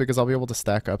nice because I'll be able to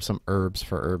stack up some herbs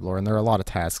for herb lore, and there are a lot of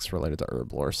tasks related to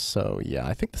herb lore, so yeah,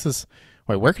 I think this is...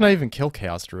 Wait, where can I even kill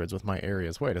Chaos Druids with my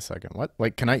areas? Wait a second, what?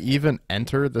 Wait, can I even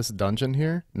enter this dungeon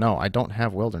here? No, I don't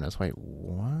have wilderness. Wait,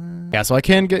 what? Yeah, so I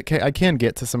can get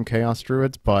to some Chaos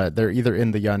Druids, but they're either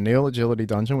in the Yanil Agility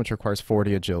dungeon, which requires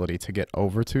 40 agility to get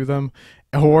over to them,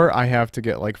 or I have to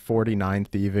get like 49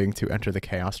 thieving to enter the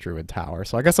Chaos Druid Tower.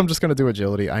 So I guess I'm just going to do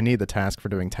agility. I need the task for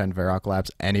doing 10 Varrock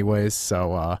laps anyways,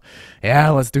 so yeah,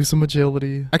 let's do some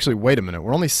agility. Actually, wait a minute.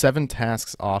 We're only 7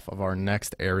 tasks off of our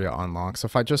next area unlock, so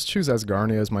if I just choose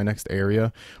Asgarnia as my next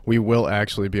area, we will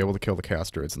actually be able to kill the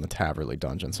Chaos Druids in the Taverley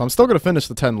dungeon. So I'm still going to finish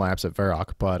the 10 laps at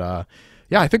Varrock, but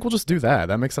yeah, I think we'll just do that.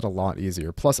 That makes it a lot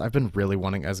easier. Plus, I've been really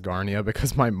wanting Asgarnia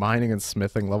because my mining and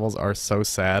smithing levels are so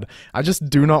sad. I just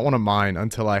do not want to mine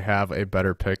until I have a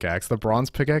better pickaxe. The bronze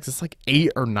pickaxe is like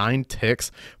 8 or 9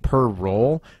 ticks per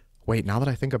roll. Wait, now that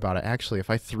I think about it, actually, if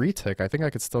I 3-tick, I think I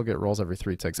could still get rolls every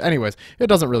 3 ticks. Anyways, it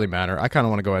doesn't really matter. I kind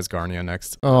of want to go Asgarnia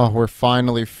next. Oh, we're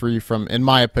finally free from, in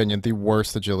my opinion, the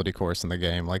worst agility course in the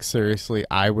game. Like, seriously,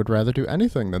 I would rather do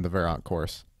anything than the Varrock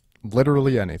course.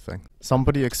 Literally anything.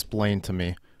 Somebody explain to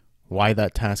me why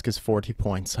that task is 40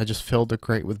 points. I just filled a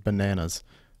crate with bananas.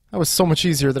 That was so much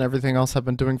easier than everything else I've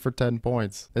been doing for 10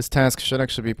 points. This task should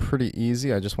actually be pretty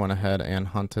easy. I just went ahead and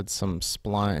hunted some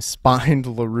spined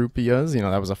Larupias. You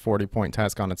know, that was a 40-point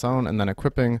task on its own. And then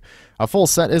equipping a full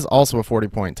set is also a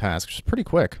 40-point task, which is pretty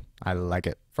quick. I like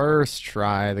it. First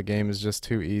try, the game is just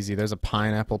too easy. There's a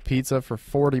pineapple pizza for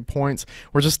 40 points.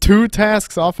 We're just 2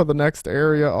 tasks off of the next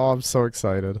area. Oh, I'm so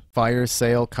excited. Fire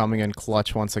sale coming in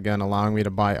clutch once again, allowing me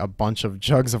to buy a bunch of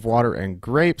jugs of water and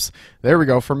grapes. There we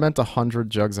go. Ferment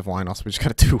 100 jugs of wine. Also, we just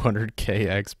got a 200k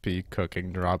XP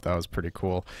cooking drop. That was pretty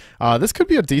cool. This could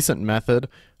be a decent method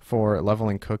for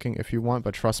leveling cooking if you want,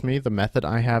 but trust me, the method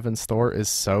I have in store is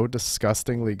so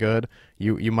disgustingly good.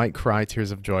 You might cry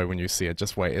tears of joy when you see it.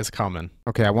 Just wait, it's coming.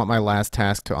 Okay, I want my last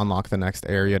task to unlock the next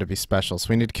area to be special. So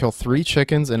we need to kill 3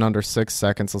 chickens in under 6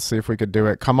 seconds. Let's see if we could do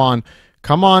it. Come on.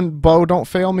 Come on, Bo, don't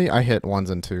fail me. I hit 1s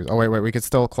and 2s. Oh, wait, we could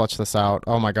still clutch this out.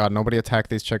 Oh my god, nobody attack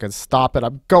these chickens. Stop it.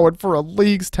 I'm going for a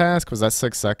league's task. Was that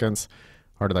 6 seconds?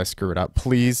 Or did I screw it up?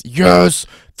 Please. Yes!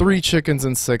 3 chickens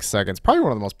in 6 seconds. Probably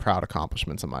one of the most proud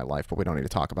accomplishments in my life, but we don't need to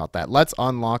talk about that. Let's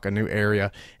unlock a new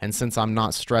area. And since I'm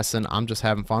not stressing, I'm just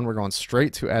having fun. We're going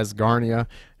straight to Asgarnia.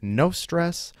 No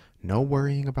stress. No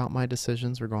worrying about my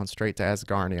decisions. We're going straight to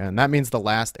Asgarnia. And that means the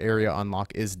last area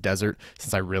unlock is Desert,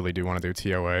 since I really do want to do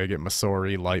TOA, get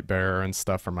Masori, Lightbearer, and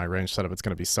stuff for my range setup. It's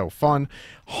going to be so fun.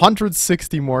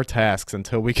 160 more tasks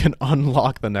until we can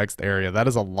unlock the next area. That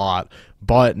is a lot,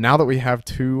 But now that we have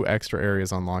 2 extra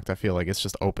areas unlocked, I feel like it's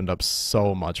just opened up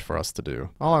so much for us to do.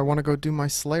 Oh, I want to go do my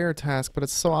Slayer task, but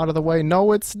it's so out of the way.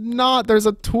 No, it's not. There's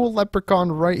a tool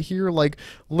leprechaun right here, like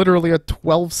literally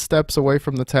 12 steps away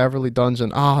from the Taverley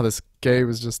dungeon. Ah, this game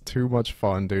is just too much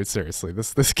fun, dude. Seriously,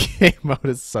 this game mode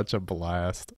is such a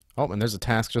blast. Oh, and there's a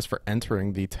task just for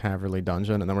entering the Taverley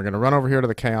dungeon, and then we're going to run over here to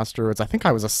the Chaos Druids. I think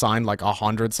I was assigned like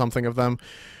 100 something of them,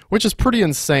 which is pretty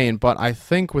insane, but I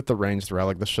think with the ranged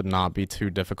relic, this should not be too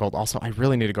difficult. Also, I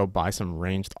really need to go buy some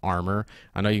ranged armor.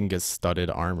 I know you can get studded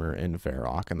armor in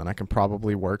Varrock, and then I can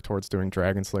probably work towards doing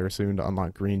Dragon Slayer soon to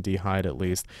unlock Green D'hide at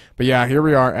least. But yeah, here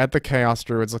we are at the Chaos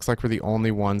Druids. Looks like we're the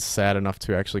only ones sad enough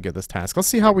to actually get this task. Let's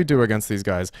see how we do against these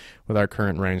guys with our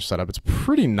current range setup. It's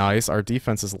pretty nice. Our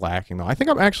defense is lacking, though. I think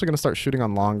I'm actually going to start shooting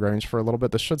on long range for a little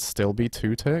bit. This should still be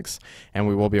 2 ticks, and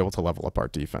we will be able to level up our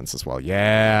defense as well.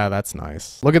 Yeah, that's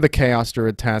nice. Look at the Chaos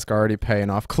Druid task already paying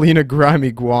off. Clean a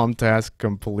grimy Guam task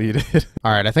completed.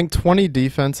 Alright, I think 20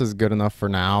 defense is good enough for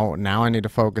now. Now I need to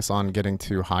focus on getting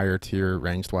to higher tier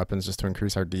ranged weapons just to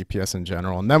increase our DPS in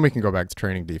general, and then we can go back to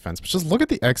training defense. But just look at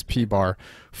the XP bar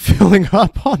filling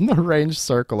up on the ranged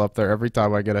circle up there every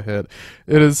time I get a hit.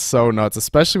 It is so nuts,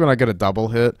 especially when I get a double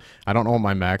hit. I don't know what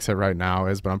my max hit right now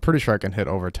is, but I'm pretty sure I can hit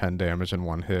over 10 damage in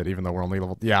one hit, even though we're only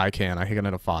level... Yeah, I can. I can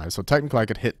hit a 5. So technically I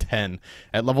could hit 10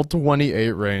 at level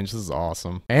 28 range. This is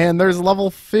awesome. And there's level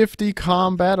 50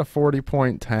 combat, a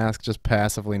 40-point task just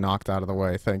passively knocked out of the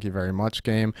way. Thank you very much,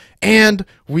 game. And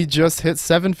we just hit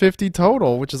 750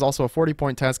 total, which is also a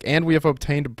 40-point task, and we have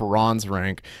obtained bronze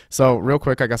rank. So real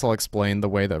quick, I guess I'll explain the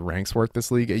way that ranks work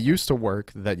this league. It used to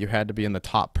work that you had to be in the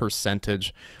top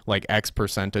percentage, like X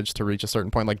percentage, to reach a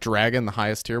certain point. Like Dragon, the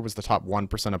highest tier, was the top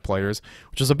 1% of players,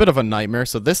 which is a bit of a nightmare.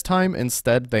 So this time,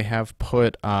 instead, they have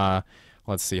put...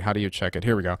 let's see, how do you check it?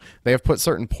 Here we go. They have put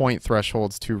certain point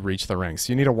thresholds to reach the ranks.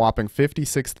 So you need a whopping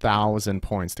 56,000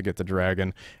 points to get to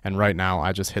Dragon, and right now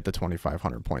I just hit the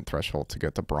 2,500 point threshold to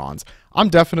get to Bronze. I'm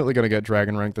definitely going to get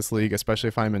Dragon rank this league, especially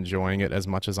if I'm enjoying it as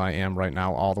much as I am right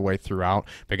now all the way throughout,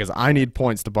 because I need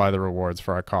points to buy the rewards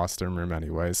for our costume room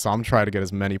anyways, so I'm trying to get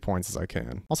as many points as I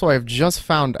can. Also, I have just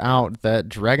found out that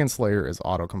Dragon Slayer is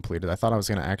auto-completed. I thought I was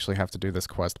going to actually have to do this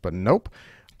quest, but nope.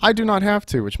 I do not have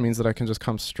to, which means that I can just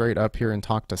come straight up here and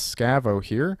talk to Scavo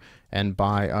here and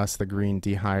buy us the Green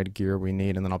D'hide gear we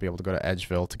need, and then I'll be able to go to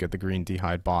Edgeville to get the Green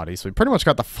D'hide body. So we pretty much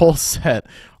got the full set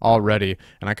already,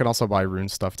 and I can also buy rune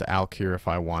stuff to Alkir if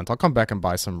I want. I'll come back and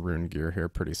buy some rune gear here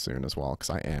pretty soon as well,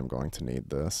 because I am going to need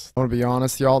this. I want to be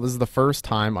honest, y'all, this is the first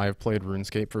time I've played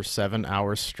RuneScape for 7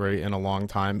 hours straight in a long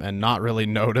time and not really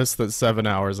noticed that 7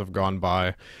 hours have gone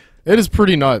by. It is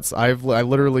pretty nuts. I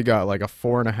literally got like a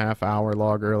 4.5 hour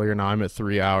log earlier. Now I'm at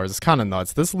 3 hours. It's kind of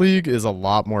nuts. This league is a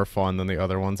lot more fun than the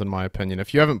other ones in my opinion.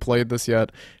 If you haven't played this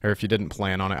yet, or if you didn't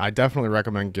plan on it, I definitely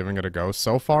recommend giving it a go.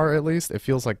 So far, at least, it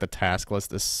feels like the task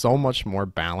list is so much more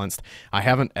balanced. I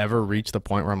haven't ever reached the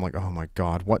point where I'm like, oh my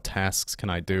god, what tasks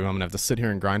can I do? I'm gonna have to sit here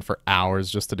and grind for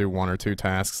hours just to do 1 or 2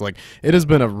 tasks. Like, it has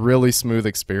been a really smooth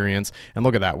experience. And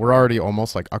look at that. We're already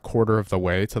almost like a quarter of the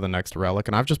way to the next relic,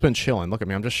 and I've just been chilling. Look at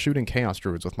me. I'm just shooting Chaos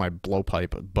Druids with my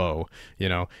blowpipe bow, you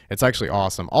know. It's actually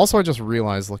awesome. Also, I just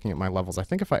realized looking at my levels, I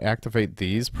think if I activate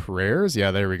these prayers,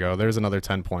 yeah, there we go. There's another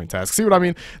 10-point task. See what I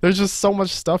mean? There's just so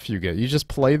much stuff you get. You just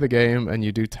play the game and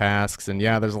you do tasks, and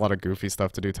yeah, there's a lot of goofy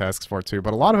stuff to do tasks for too,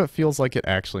 but a lot of it feels like it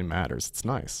actually matters. It's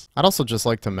nice. I'd also just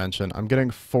like to mention, I'm getting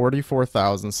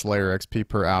 44,000 Slayer XP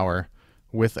per hour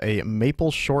with a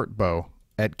maple short bow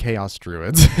at Chaos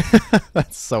Druids.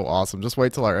 That's so awesome. Just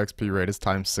wait till our XP rate is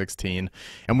times 16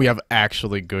 and we have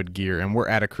actually good gear, and we're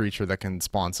at a creature that can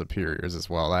spawn superiors as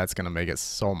well. That's going to make it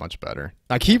so much better.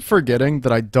 I keep forgetting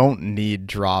that I don't need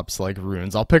drops like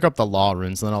runes. I'll pick up the law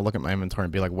runes and then I'll look at my inventory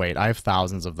and be like, wait, I have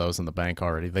thousands of those in the bank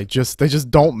already. They just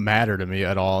don't matter to me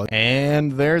at all.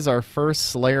 And there's our first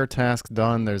Slayer task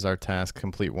done. There's our task,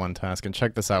 complete 1 task. And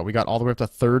check this out. We got all the way up to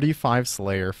 35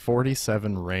 Slayer,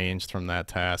 47 ranged from that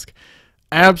task.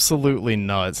 Absolutely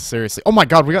nuts, seriously. Oh my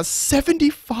god, we got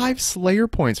 75 Slayer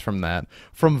points from that,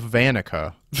 from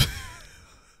Vanica.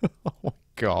 Oh my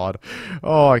god.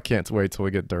 Oh, I can't wait till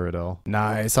we get Duradel.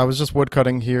 Nice. I was just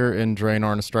woodcutting here in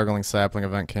Draenor, and a struggling sapling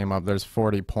event came up. There's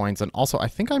 40 points, and also I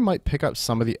think I might pick up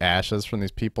some of the ashes from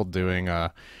these people doing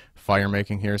fire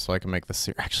making here so I can make the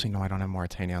serum. Actually, no, I don't have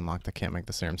Mauritania unlocked. I can't make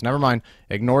the serums. Never mind.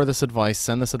 Ignore this advice.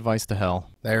 Send this advice to hell.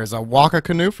 There's a Waka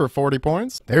Canoe for 40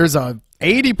 points. There's a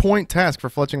 80-point task for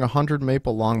fletching 100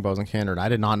 maple longbows in Canada. I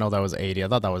did not know that was 80. I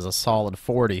thought that was a solid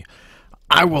 40.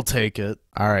 I will take it.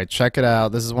 Alright, check it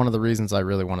out. This is one of the reasons I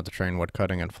really wanted to train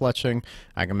woodcutting and fletching.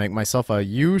 I can make myself a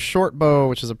yew short bow,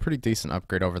 which is a pretty decent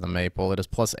upgrade over the maple. It is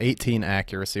plus 18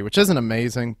 accuracy, which isn't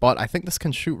amazing, but I think this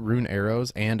can shoot rune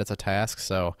arrows, and it's a task,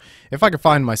 so if I could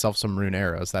find myself some rune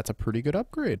arrows, that's a pretty good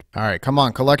upgrade. Alright, come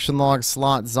on. Collection log,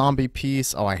 slot, zombie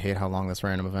piece. Oh, I hate how long this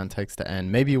random event takes to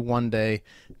end. Maybe one day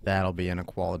that'll be in a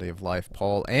quality of life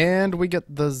poll. And we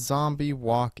get the zombie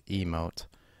walk emote.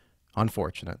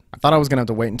 Unfortunate. I thought I was going to have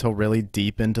to wait until really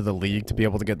deep into the league to be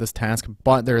able to get this task,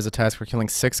 but there is a task for killing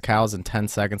 6 cows in 10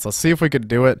 seconds. Let's see if we could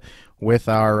do it with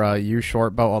our yew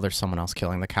short bow. Oh, there's someone else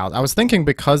killing the cows. I was thinking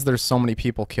because there's so many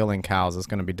people killing cows, it's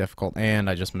going to be difficult, and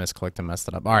I just misclicked and messed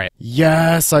it up. Alright.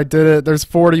 Yes, I did it. There's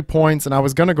 40 points, and I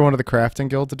was going to go into the crafting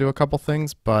guild to do a couple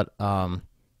things, but,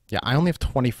 yeah, I only have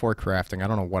 24 crafting. I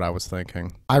don't know what I was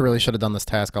thinking. I really should have done this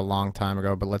task a long time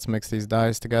ago, but let's mix these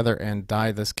dyes together and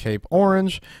dye this cape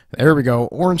orange. There we go.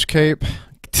 Orange cape.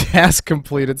 Task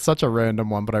completed. Such a random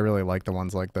one, but I really like the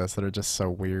ones like this that are just so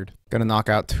weird. Gonna knock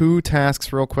out 2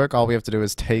 tasks real quick. All we have to do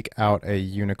is take out a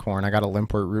unicorn. I got a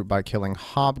limpwort root by killing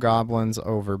hobgoblins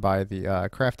over by the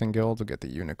crafting guild. We'll get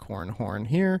the unicorn horn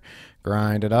here.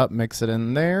 Grind it up, mix it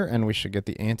in there, and we should get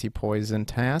the anti-poison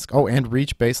task. Oh, and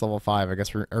reach base level 5. I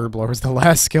guess herb blower is the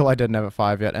last skill I didn't have at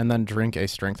 5 yet. And then drink a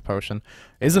strength potion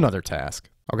is another task.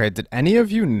 Okay, did any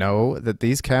of you know that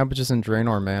these cabbages in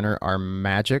Draenor Manor are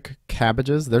magic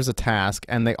cabbages? There's a task,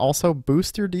 and they also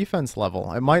boost your defense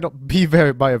level. It might be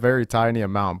by a very tiny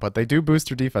amount, but they do boost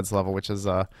your defense level, which is,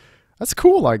 that's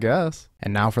cool, I guess.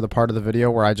 And now for the part of the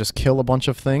video where I just kill a bunch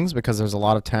of things, because there's a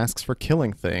lot of tasks for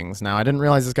killing things. Now, I didn't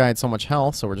realize this guy had so much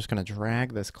health, so we're just going to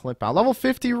drag this clip out. Level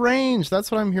 50 range!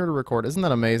 That's what I'm here to record. Isn't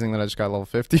that amazing that I just got level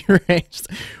 50 ranged?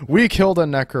 We killed a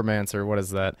necromancer. What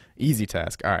is that? Easy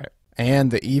task. Alright.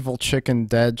 And the evil chicken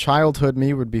dead. Childhood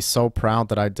me would be so proud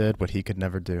that I did what he could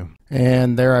never do.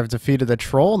 And there I've defeated the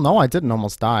troll. No, I didn't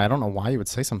almost die. I don't know why you would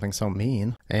say something so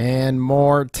mean. And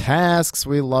more tasks.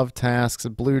 We love tasks.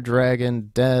 Blue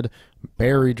dragon dead.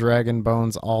 Berry dragon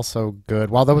bones also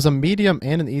good. Wow, that was a medium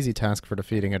and an easy task for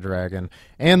defeating a dragon.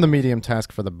 And the medium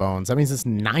task for the bones. That means it's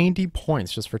 90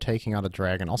 points just for taking out a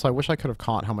dragon. Also, I wish I could have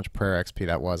caught how much prayer XP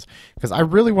that was, because I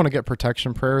really want to get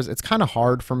protection prayers. It's kind of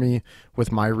hard for me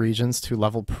with my regions to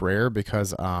level prayer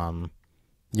because,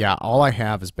 yeah, all I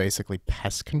have is basically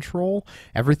pest control.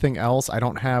 Everything else, I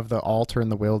don't have the altar in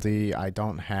the Wildy. I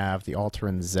don't have the altar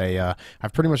in Zaya.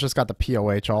 I've pretty much just got the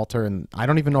POH altar, and I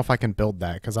don't even know if I can build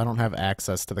that because I don't have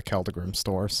access to the Keldagrim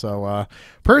store. So,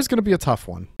 prayer is going to be a tough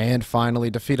one. And finally,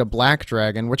 defeat a black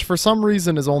dragon, which for some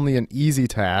reason is only an easy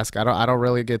task. I don't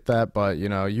really get that, but, you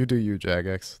know, you do you,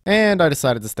 Jagex. And I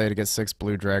decided to stay to get 6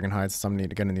 blue dragon hides, so I'm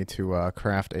going to need to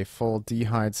craft a full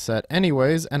D-hide set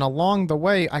anyways. And along the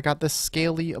way, I got this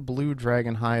scaly blue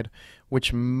dragon hide,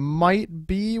 which might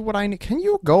be what I need. Can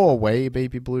you go away,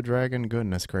 baby blue dragon?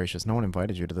 Goodness gracious, no one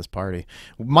invited you to this party.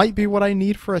 Might be what I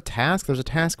need for a task. There's a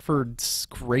task for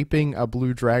scraping a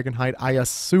blue dragon hide. I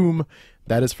assume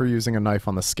that is for using a knife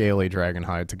on the scaly dragon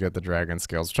hide to get the dragon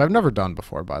scales, which I've never done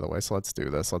before, by the way, so let's do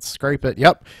this. Let's scrape it.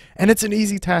 Yep, and it's an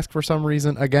easy task for some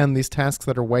reason. Again, these tasks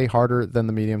that are way harder than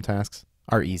the medium tasks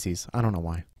are easies. I don't know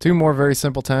why. 2 more very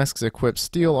simple tasks. Equip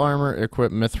steel armor,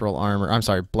 equip mithril armor. I'm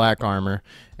sorry, black armor.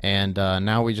 And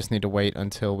now we just need to wait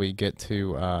until we get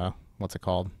to, what's it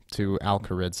called? To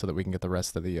Alcarid so that we can get the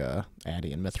rest of the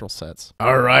Addy and mithril sets.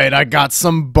 Alright, I got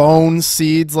some bone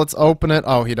seeds. Let's open it.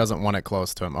 Oh, he doesn't want it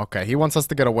close to him. Okay, he wants us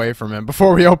to get away from him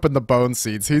before we open the bone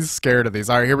seeds. He's scared of these.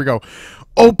 Alright, here we go.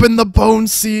 Open the bone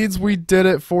seeds. We did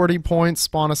it. 40 points.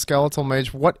 Spawn a skeletal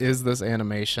mage. What is this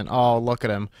animation? Oh, look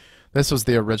at him. This was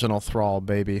the original Thrall,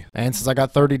 baby. And since I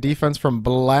got 30 defense from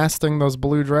blasting those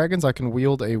blue dragons, I can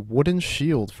wield a wooden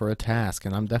shield for a task.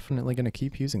 And I'm definitely going to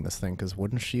keep using this thing because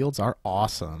wooden shields are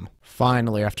awesome.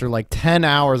 Finally, after like 10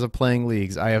 hours of playing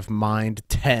leagues, I have mined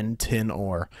 10 tin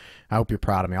ore. I hope you're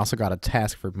proud of me. I also got a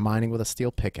task for mining with a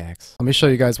steel pickaxe. Let me show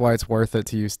you guys why it's worth it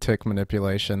to use tick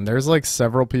manipulation. There's like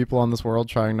several people on this world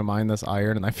trying to mine this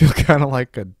iron, and I feel kind of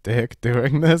like a dick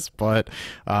doing this, but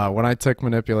when I tick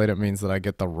manipulate, it means that I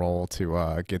get the roll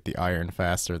to get the iron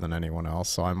faster than anyone else,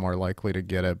 so I'm more likely to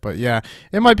get it. But yeah,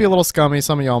 it might be a little scummy.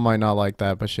 Some of y'all might not like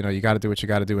that, but you know, you gotta do what you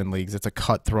gotta do in leagues. It's a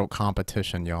cutthroat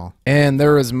competition, y'all. And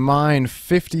there is mine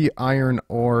 50 iron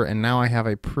ore, and now I have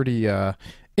a pretty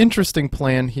interesting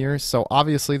plan here. So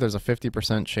obviously there's a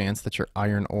 50% chance that your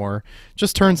iron ore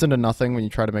just turns into nothing when you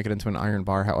try to make it into an iron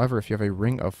bar. However, if you have a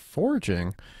ring of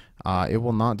forging, it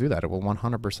will not do that. It will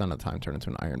 100% of the time turn into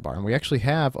an iron bar. And we actually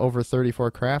have over 34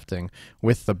 crafting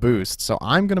with the boost. So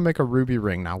I'm going to make a ruby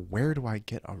ring. Now, where do I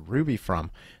get a ruby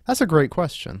from? That's a great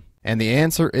question. And the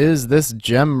answer is this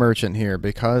gem merchant here.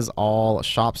 Because all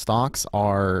shop stocks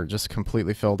are just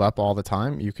completely filled up all the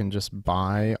time, you can just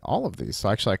buy all of these. So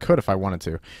actually I could, if I wanted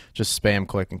to, just spam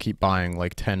click and keep buying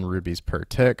like 10 rubies per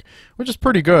tick, which is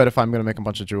pretty good if I'm going to make a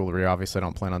bunch of jewelry. Obviously I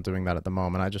don't plan on doing that at the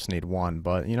moment. I just need one,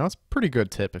 but you know, it's a pretty good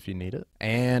tip if you need it.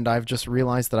 And I've just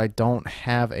realized that I don't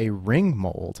have a ring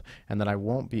mold and that I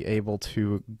won't be able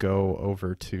to go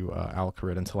over to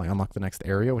Alcarid until I unlock the next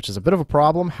area, which is a bit of a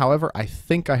problem. However, I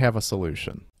think I have a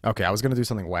solution. Okay, I was going to do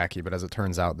something wacky, but as it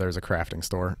turns out, there's a crafting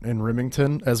store in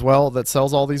Remington as well that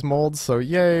sells all these molds. So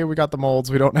yay, we got the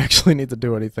molds. We don't actually need to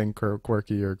do anything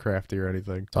quirky or crafty or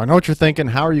anything. So I know what you're thinking.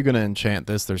 How are you going to enchant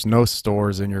this? There's no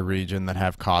stores in your region that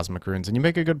have cosmic runes. And you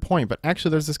make a good point, but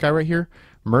actually there's this guy right here,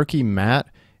 Murky Matt,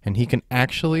 and he can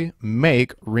actually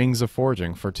make Rings of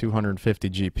Forging for 250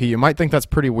 GP. You might think that's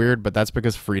pretty weird, but that's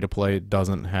because free-to-play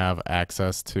doesn't have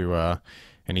access to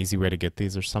an easy way to get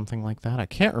these or something like that. I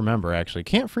can't remember, actually.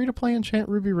 Can't free-to-play enchant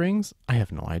ruby rings? I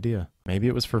have no idea. Maybe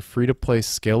it was for free-to-play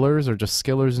skillers or just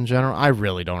skillers in general. I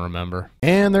really don't remember.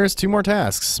 And there's 2 more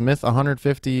tasks. Smith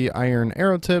 150 iron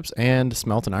arrow tips and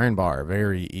smelt an iron bar.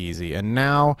 Very easy. And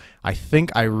now I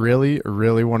think I really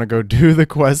want to go do the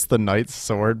quest, the Knight's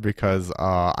Sword, because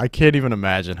I can't even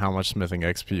imagine how much smithing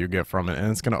XP you get from it.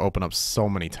 And it's going to open up so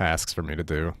many tasks for me to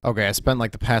do. Okay, I spent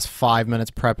like the past 5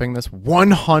 minutes prepping this.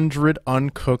 100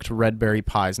 uncooked red berry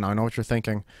pies. Now I know what you're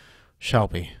thinking.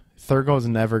 Shelby, Thurgo's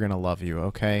never going to love you,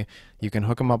 okay? You can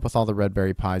hook him up with all the red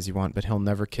berry pies you want, but he'll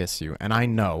never kiss you. And I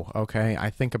know, okay?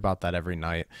 I think about that every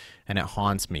night, and it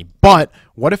haunts me. But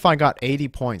what if I got 80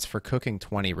 points for cooking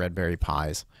 20 red berry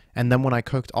pies, and then when I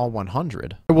cooked all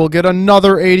 100, I will get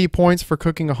another 80 points for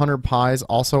cooking 100 pies.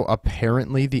 Also,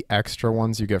 apparently, the extra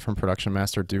ones you get from Production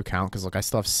Master do count, because look, I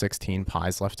still have 16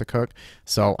 pies left to cook.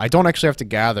 So I don't actually have to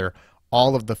gather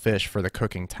all of the fish for the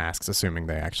cooking tasks, assuming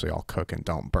they actually all cook and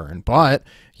don't burn. But,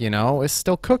 you know, it's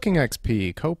still cooking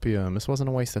XP. Copium. This wasn't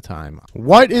a waste of time.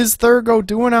 What is Thurgo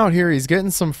doing out here? He's getting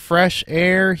some fresh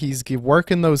air. He's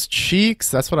working those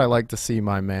cheeks. That's what I like to see,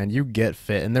 my man. You get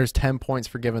fit. And there's 10 points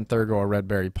for giving Thurgo a red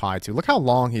berry pie, too. Look how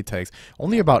long he takes.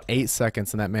 Only about 8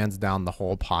 seconds, and that man's down the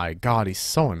whole pie. God, he's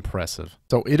so impressive.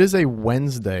 So it is a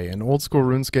Wednesday, and Old School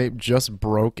RuneScape just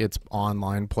broke its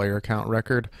online player count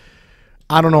record.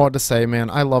 I don't know what to say, man.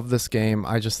 I love this game.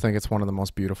 I just think it's one of the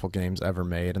most beautiful games ever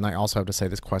made. And I also have to say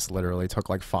this quest literally took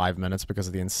like 5 minutes because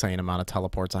of the insane amount of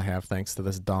teleports I have thanks to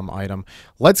this dumb item.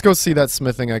 Let's go see that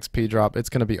smithing XP drop. It's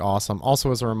going to be awesome. Also,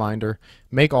 as a reminder,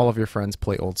 make all of your friends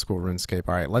play Old School RuneScape.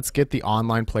 All right, let's get the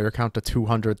online player count to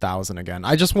 200,000 again.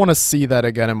 I just want to see that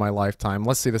again in my lifetime.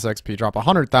 Let's see this XP drop.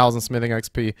 100,000 smithing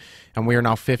XP, and we are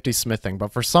now 50 smithing.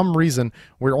 But for some reason,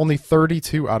 we're only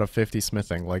 32 out of 50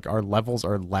 smithing. Like, our levels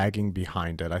are lagging behind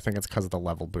it. I think it's because of the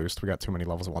level boost. We got too many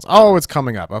levels at once. Oh, it's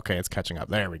coming up. Okay, it's catching up.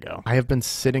 There we go. I have been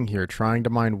sitting here trying to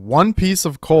mine 1 piece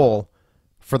of coal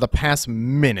for the past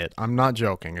minute. I'm not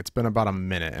joking. It's been about a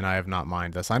minute, and I have not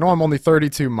mined this. I know I'm only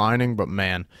 32 mining, but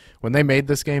man, when they made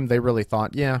this game, they really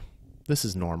thought, yeah, this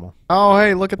is normal. Oh,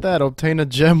 hey, look at that. Obtain a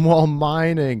gem while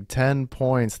mining. 10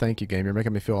 points. Thank you, game. You're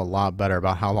making me feel a lot better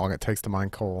about how long it takes to mine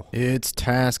coal. It's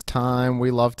task time.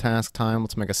 We love task time.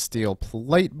 Let's make a steel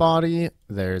plate body.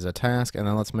 There's a task. And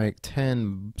then let's make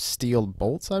 10 steel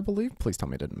bolts, I believe. Please tell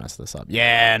me I didn't mess this up.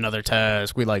 Yeah, another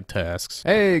task. We like tasks.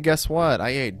 Hey, guess what? I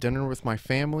ate dinner with my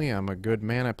family. I'm a good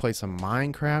man. I played some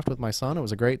Minecraft with my son. It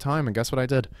was a great time. And guess what I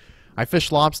did? I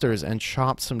fished lobsters and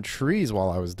chopped some trees while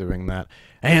I was doing that.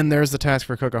 And there's the task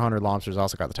for cook 100 lobsters. I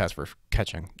also got the task for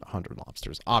catching 100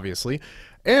 lobsters, obviously.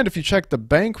 And if you check the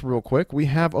bank real quick, we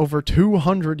have over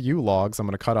 200 U-logs. I'm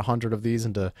going to cut 100 of these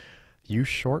into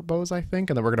U-short bows, I think.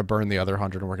 And then we're going to burn the other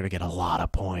 100, and we're going to get a lot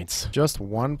of points. Just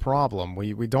one problem.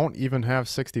 We don't even have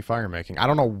 60 fire making. I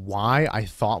don't know why I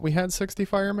thought we had 60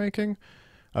 fire making.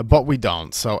 But we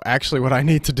don't. So actually what I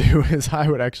need to do is I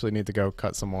would actually need to go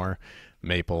cut some more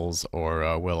maples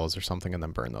or willows or something and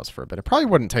then burn those for a bit. It probably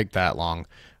wouldn't take that long,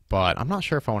 but I'm not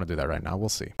sure if I want to do that right now. We'll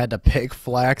see. I had to pick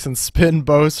flax and spin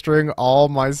bowstring all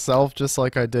myself, just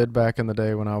like I did back in the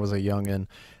day when I was a youngin'.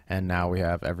 And now we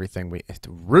have everything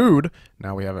rude.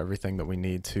 Now we have everything that we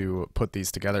need to put these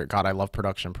together. God, I love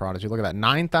Production Prodigy. Look at that.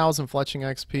 9,000 fletching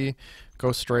XP.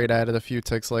 Go straight at it a few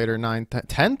ticks later.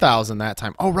 10,000 that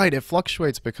time. Oh, right. It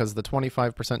fluctuates because the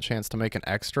 25% chance to make an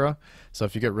extra. So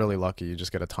if you get really lucky, you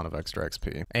just get a ton of extra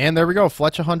XP. And there we go.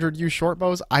 Fletch 100 U short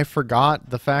bows. I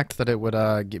forgot the fact that it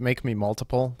would make me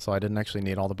multiple. So I didn't actually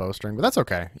need all the bowstring. But that's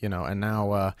okay. You know, and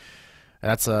now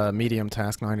That's a medium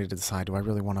task. Now I need to decide, do I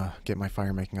really want to get my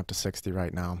fire making up to 60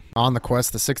 right now? On the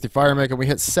quest to 60 fire making, we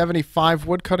hit 75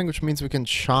 wood cutting, which means we can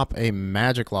chop a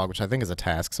magic log, which I think is a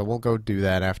task. So we'll go do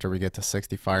that after we get to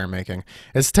 60 fire making.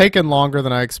 It's taken longer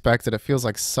than I expected. It feels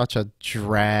like such a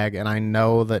drag, and I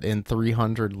know that in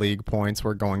 300 league points,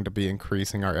 we're going to be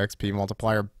increasing our XP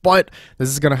multiplier, but this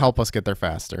is going to help us get there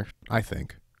faster, I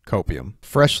think. Copium.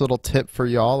 Fresh little tip for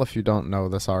y'all if you don't know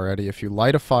this already. If you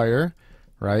light a fire,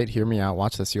 right, hear me out,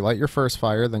 watch this. You light your first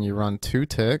fire, then you run 2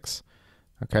 ticks.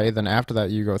 Okay, then after that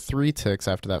you go 3 ticks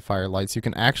after that fire lights. You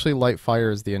can actually light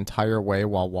fires the entire way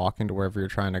while walking to wherever you're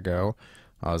trying to go.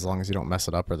 As long as you don't mess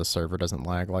it up or the server doesn't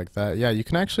lag like that. Yeah, you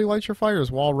can actually light your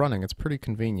fires while running. It's pretty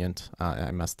convenient.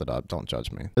 I messed it up. Don't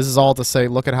judge me. This is all to say,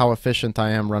 look at how efficient I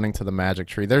am running to the magic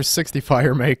tree. There's 60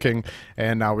 fire making,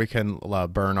 and now we can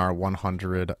burn our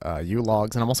 100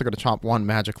 U-logs. And I'm also going to chop 1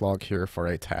 magic log here for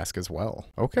a task as well.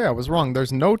 Okay, I was wrong.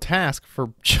 There's no task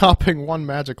for chopping 1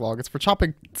 magic log. It's for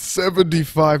chopping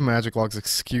 75 magic logs.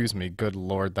 Excuse me. Good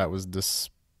lord, that was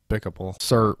despicable.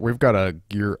 Sir, we've got a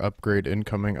gear upgrade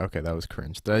incoming. Okay, that was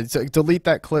cringe. Delete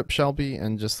that clip, Shelby,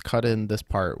 and just cut in this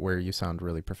part where you sound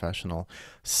really professional.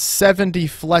 70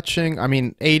 fletching, I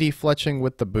mean 80 fletching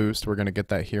with the boost. We're going to get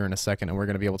that here in a second, and we're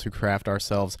going to be able to craft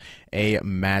ourselves a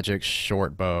magic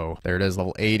short bow. There it is,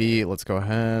 level 80. Let's go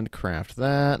ahead, craft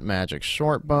that. Magic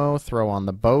short bow, throw on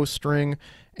the bowstring,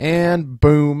 and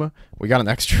boom, we got an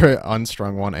extra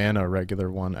unstrung one and a regular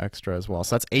one extra as well.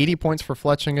 So that's 80 points for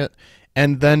fletching it,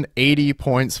 and then 80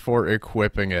 points for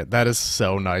equipping it. That is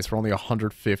so nice. We're only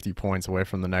 150 points away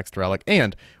from the next relic,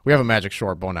 and we have a magic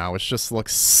short bow now, which just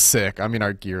looks sick. I mean,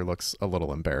 our gear looks a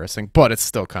little embarrassing, but it's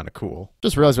still kind of cool.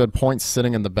 Just realized we had points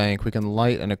sitting in the bank. We can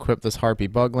light and equip this harpy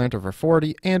bug lantern for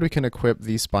 40, and we can equip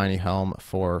the spiny helm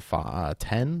for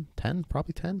 10?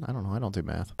 Probably 10? I don't know. I don't do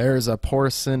math. There's a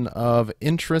portion of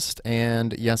interest,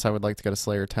 and yes, I would like to get a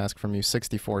Slayer task from you.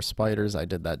 64 spiders. I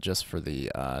did that just for the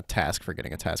task for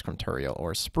getting a task from Turiel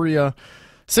or Spria.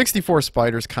 64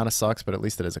 spiders kind of sucks, but at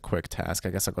least it is a quick task. I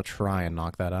guess I'll go try and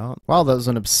knock that out. Wow, that was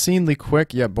an obscenely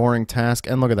quick yet boring task,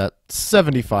 and look at that,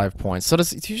 75 points. So do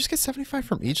you just get 75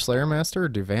 from each Slayer Master, or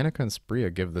do Vanica and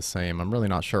Spria give the same? I'm really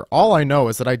not sure. All I know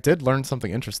is that I did learn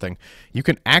something interesting. You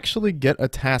can actually get a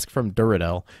task from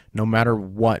Duradel no matter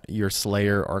what your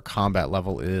Slayer or combat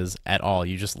level is at all.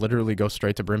 You just literally go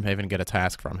straight to Brimhaven and get a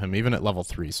task from him, even at level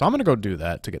 3. So I'm going to go do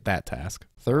that to get that task.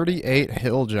 38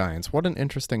 Hill Giants. What an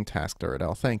interesting task,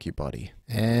 Duradel. Thank you, buddy.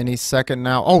 Any second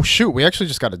now. Oh, shoot. We actually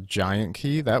just got a giant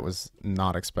key. That was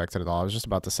not expected at all. I was just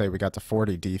about to say we got to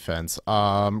 40 defense.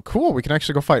 Cool. We can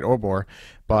actually go fight Obor.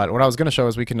 But what I was going to show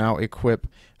is we can now equip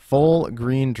full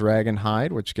green dragon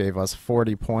hide, which gave us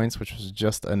 40 points, which was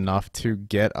just enough to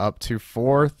get up to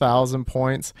 4,000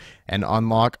 points and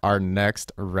unlock our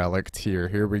next relic tier.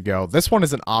 Here we go. This one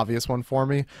is an obvious one for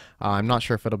me. I'm not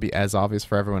sure if it'll be as obvious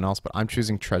for everyone else, but I'm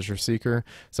choosing Treasure Seeker.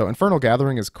 So Infernal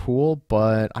Gathering is cool,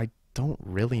 but I don't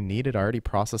really need it. I already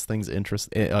process things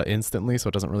instantly, so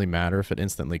it doesn't really matter if it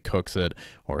instantly cooks it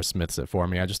or smiths it for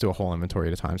me. I just do a whole inventory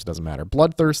at a time, so it doesn't matter.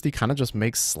 Bloodthirsty kind of just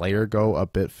makes Slayer go a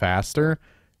bit faster.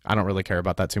 I don't really care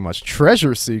about that too much.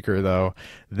 Treasure Seeker, though,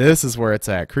 this is where it's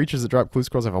at. Creatures that drop clue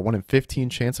scrolls have a 1 in 15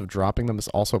 chance of dropping them. This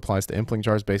also applies to Impling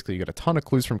Jars. Basically, you get a ton of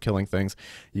clues from killing things.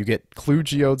 You get clue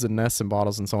geodes and nests and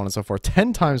bottles and so on and so forth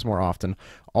 10 times more often.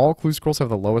 All clue scrolls have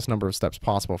the lowest number of steps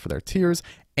possible for their tiers,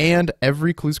 and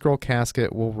every clue scroll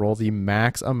casket will roll the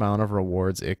max amount of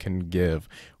rewards it can give,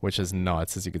 which is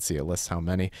nuts. As you can see, it lists how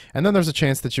many. And then there's a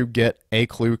chance that you get a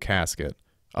clue casket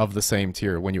of the same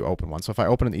tier when you open one. So if I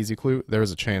open an easy clue,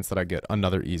 there's a chance that I get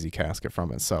another easy casket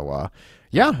from it. So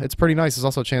yeah, it's pretty nice. There's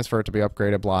also a chance for it to be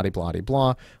upgraded, blah, blah,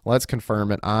 blah. Let's confirm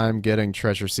it. I'm getting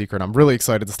Treasure Seeker, and I'm really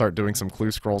excited to start doing some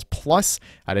clue scrolls. Plus,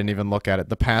 I didn't even look at it.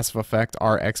 The passive effect,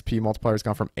 our XP multiplier has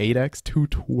gone from 8x to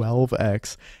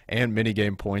 12x, and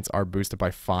minigame points are boosted by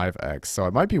 5x. So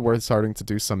it might be worth starting to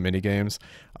do some minigames,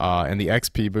 and the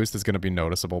XP boost is going to be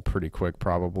noticeable pretty quick,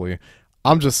 probably.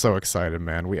 I'm just so excited,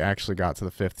 man. We actually got to the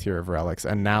 5th tier of relics,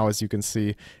 and now, as you can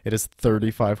see, it is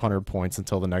 3,500 points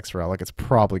until the next relic. It's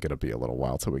probably going to be a little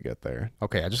while till we get there.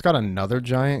 Okay, I just got another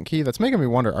giant key. That's making me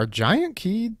wonder, are giant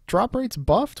key drop rates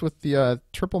buffed with the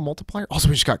triple multiplier? Also,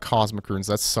 we just got cosmic runes.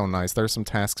 That's so nice. There's some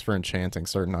tasks for enchanting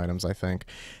certain items, I think,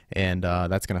 and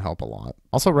that's going to help a lot.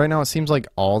 Also, right now, it seems like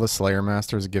all the Slayer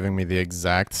Masters are giving me the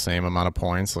exact same amount of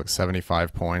points, like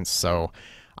 75 points, so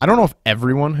I don't know if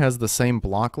everyone has the same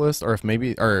block list, or if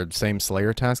maybe, or same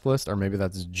Slayer task list, or maybe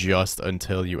that's just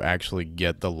until you actually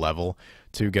get the level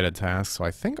to get a task. So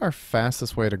I think our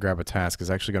fastest way to grab a task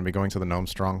is actually going to be going to the Gnome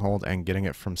Stronghold and getting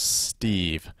it from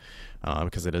Steve.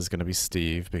 because it is going to be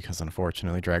Steve, because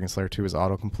unfortunately Dragon Slayer 2 is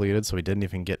auto-completed, so we didn't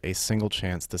even get a single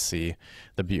chance to see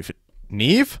the beautiful...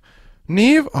 Neve?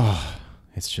 Neve? Oh...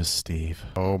 It's just Steve.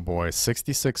 Oh boy,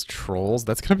 66 trolls.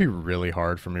 That's going to be really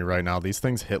hard for me right now. These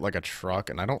things hit like a truck,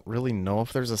 and I don't really know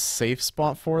if there's a safe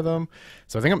spot for them.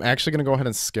 So I think I'm actually going to go ahead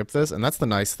and skip this, and that's the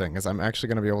nice thing, is I'm actually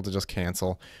going to be able to just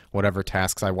cancel whatever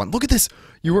tasks I want. Look at this!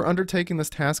 You were undertaking this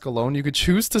task alone. You could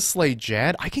choose to slay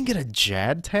Jad. I can get a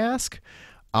Jad task?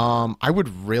 I would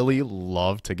really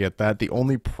love to get that. The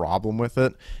only problem with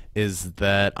it is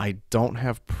that I don't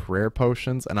have prayer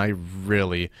potions, and I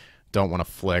really... don't want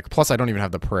to flick. Plus, I don't even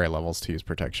have the prayer levels to use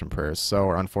protection prayers, so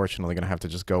we're unfortunately going to have to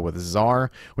just go with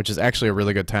Czar, which is actually a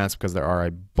really good task because there are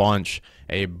a bunch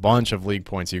of league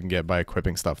points you can get by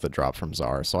equipping stuff that drop from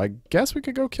Czar. So I guess we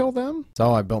could go kill them.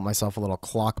 So I built myself a little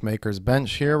clockmaker's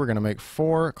bench here. We're going to make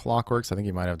 4 clockworks. I think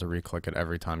you might have to re-click it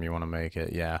every time you want to make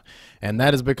it. Yeah. And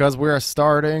that is because we are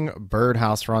starting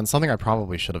Birdhouse runs, something I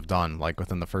probably should have done like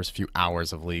within the first few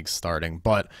hours of league starting.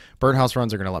 But Birdhouse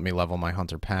runs are going to let me level my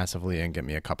hunter passively and get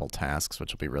me a couple tasks,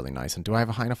 which will be really nice. And do I have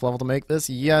a high enough level to make this?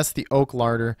 Yes, the Oak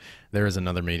Larder. There is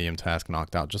another medium task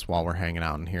knocked out just while we're hanging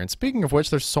out in here. And speaking of which,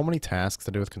 there's so many tasks to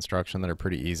do with construction that are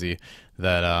pretty easy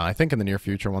that I think in the near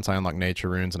future, once I unlock nature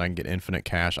runes and I can get infinite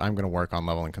cash, I'm going to work on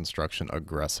leveling construction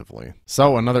aggressively.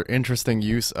 So another interesting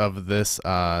use of this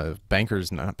fire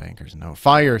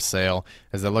sale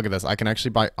is that, look at this, I can actually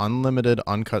buy unlimited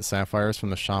uncut sapphires from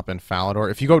the shop in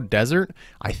Falador. If you go desert,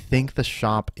 I think the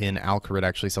shop in Alcarid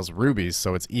actually sells rubies,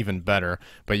 so it's even better.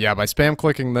 But yeah, by spam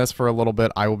clicking this for a little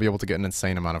bit, I will be able to get an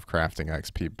insane amount of crafting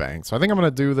XP banked. So I think I'm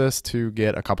going to do this to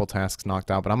get a couple tasks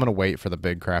knocked out, but I'm going to wait for the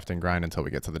big crafting grind until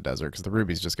we get to the desert, because the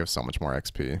rubies just give so much more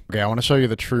XP. Okay, I want to show you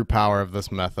the true power of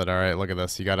this method. All right, look at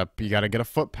this. You gotta get a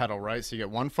foot pedal, right? So you get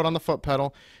 1 foot on the foot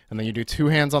pedal, and then you do 2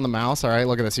 hands on the mouse. All right,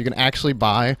 look at this. You can actually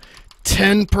buy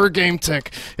 10 per game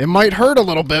tick. It might hurt a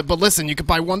little bit, but listen, you could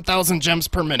buy 1,000 gems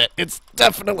per minute. It's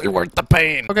definitely worth the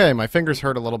pain. Okay, my fingers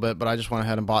hurt a little bit, but I just went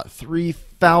ahead and bought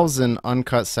 3,000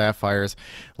 uncut sapphires.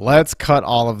 Let's cut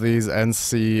all of these and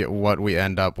see what we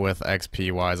end up with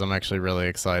XP-wise. I'm actually really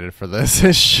excited for this.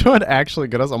 It should actually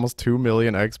get us almost 2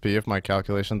 million XP if my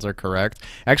calculations are correct.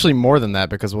 Actually, more than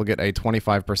that, because we'll get a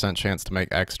 25% chance to make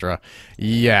extra.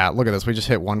 Yeah, look at this. We just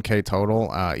hit 1K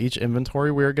total. Each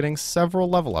inventory, we are getting several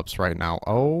level ups right now.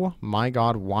 Oh my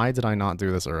god, why did I not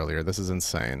do this earlier? This is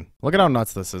insane. Look at how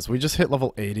nuts this is. We just hit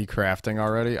level 80 crafting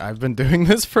already. I've been doing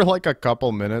this for like a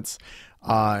couple minutes.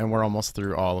 And we're almost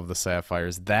through all of the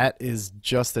sapphires. That is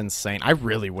just insane. I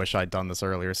really wish I'd done this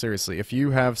earlier. Seriously, if you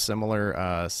have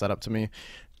similar setup to me,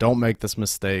 don't make this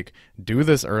mistake. Do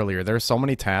this earlier. There are so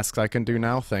many tasks I can do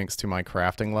now thanks to my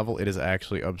crafting level. It is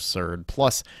actually absurd.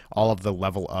 Plus, all of the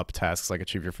level up tasks, like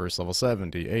achieve your first level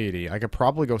 70, 80. I could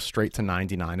probably go straight to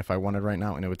 99 if I wanted right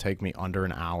now, and it would take me under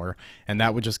an hour. And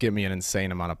that would just give me an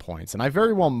insane amount of points. And I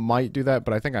very well might do that,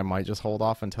 but I think I might just hold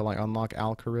off until I unlock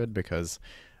Alcarid, because...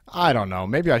 I don't know.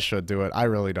 Maybe I should do it. I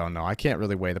really don't know. I can't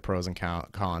really weigh the pros and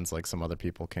cons like some other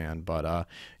people can. But,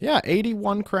 yeah,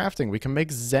 81 crafting. We can make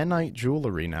Zenite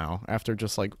jewelry now after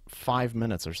just, like, 5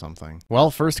 minutes or something.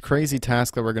 Well, first crazy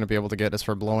task that we're going to be able to get is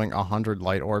for blowing 100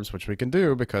 light orbs, which we can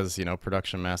do because, you know,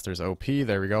 Production Master's OP.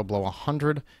 There we go. Blow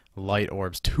 100 light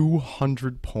orbs.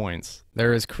 200 points.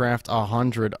 There is craft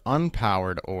 100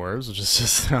 unpowered orbs, which is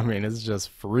just, I mean, it's just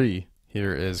free.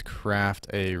 Here is craft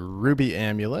a ruby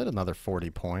amulet, another 40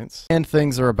 points. And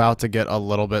things are about to get a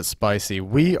little bit spicy.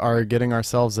 We are getting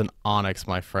ourselves an onyx,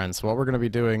 my friends. So what we're going to be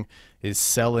doing is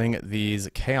selling these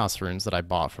chaos runes that I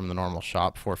bought from the normal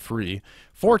shop for free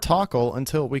for Tockle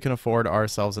until we can afford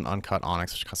ourselves an uncut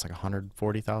onyx, which costs like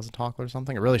 140,000 Tockle or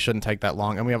something. It really shouldn't take that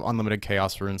long, and we have unlimited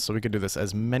chaos runes, so we could do this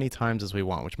as many times as we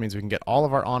want, which means we can get all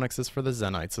of our onyxes for the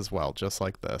Zenites as well, just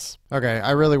like this. Okay, I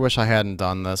really wish I hadn't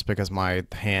done this because my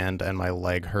hand and my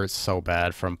leg hurt so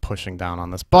bad from pushing down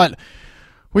on this, but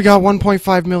we got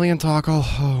 1.5 million Tockle.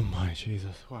 Oh my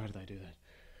Jesus, why did I do that?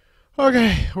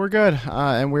 Okay, we're good,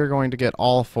 and we're going to get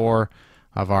all 4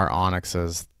 of our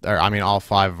onyxes, or I mean all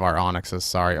 5 of our onyxes,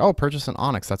 sorry. Oh, purchase an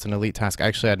onyx, that's an elite task. I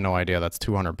actually had no idea. That's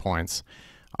 200 points.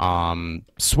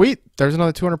 Sweet, there's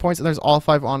another 200 points, and there's all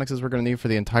 5 onyxes we're going to need for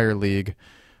the entire league.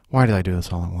 Why did I do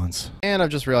this all at once? And I've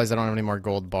just realized I don't have any more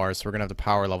gold bars, so we're going to have to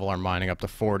power level our mining up to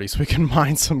 40 so we can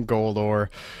mine some gold ore.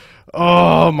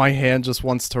 Oh, my hand just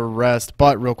wants to rest.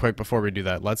 But real quick, before we do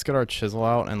that, let's get our chisel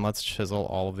out and let's chisel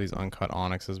all of these uncut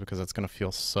onyxes because it's going to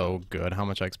feel so good. How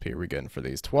much XP are we getting for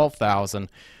these? 12,000.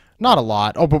 Not a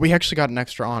lot. Oh, but we actually got an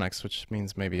extra onyx, which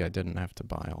means maybe I didn't have to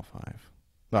buy all 5.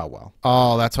 Oh, well.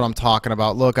 Oh, that's what I'm talking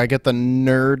about. Look, I get the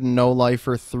nerd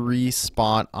no-lifer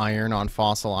 3-spot iron on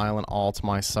Fossil Island all to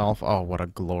myself. Oh, what a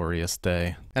glorious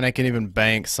day. And I can even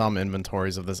bank some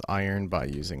inventories of this iron by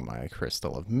using my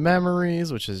Crystal of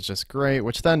Memories, which is just great,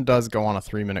 which then does go on a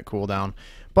 3-minute cooldown.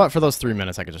 But for those 3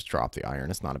 minutes, I could just drop the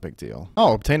iron. It's not a big deal.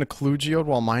 Oh, obtain a clue geode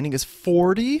while mining is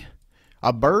 40?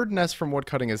 A bird nest from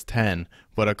woodcutting is 10,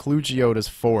 but a clue geode is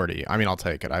 40. I mean, I'll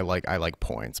take it. I like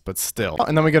points, but still.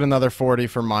 And then we get another 40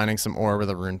 for mining some ore with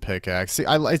a rune pickaxe. See,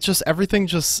 it's just everything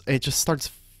just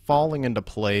starts falling into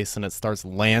place, and it starts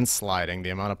landsliding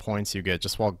the amount of points you get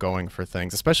just while going for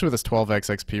things, especially with this 12x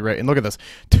XP rate. And look at this,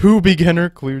 2 beginner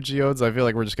clue geodes. I feel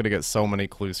like we're just gonna get so many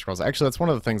clue scrolls. Actually, that's one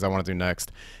of the things I want to do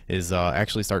next is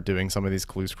actually start doing some of these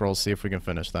clue scrolls, see if we can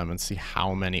finish them and see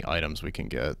how many items we can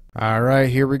get. All right,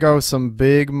 here we go. Some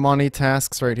big money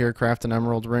tasks right here. Craft an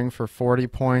emerald ring for 40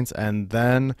 points, and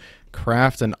then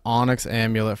craft an onyx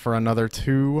amulet for another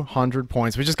 200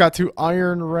 points. We just got to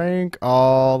iron rank.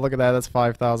 Oh, look at that. That's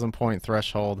 5,000 point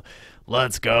threshold.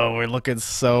 Let's go. We're looking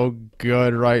so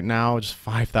good right now. Just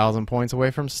 5,000 points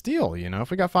away from steel. You know,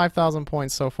 if we got 5,000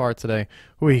 points so far today,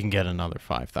 we can get another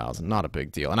 5,000. Not a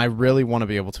big deal. And I really want to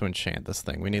be able to enchant this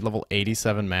thing. We need level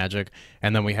 87 magic,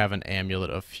 and then we have an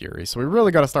amulet of fury. So we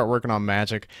really got to start working on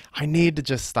magic. I need to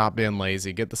just stop being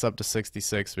lazy. Get this up to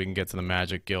 66 so we can get to the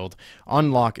magic guild.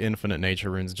 Unlock infinite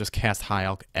nature runes and just cast high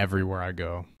alch everywhere I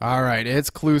go. All right, it's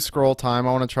clue scroll time.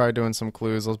 I want to try doing some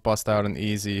clues. Let's bust out an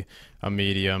easy, a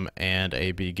medium, and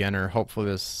a beginner. Hopefully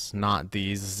this is not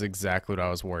these. This is exactly what I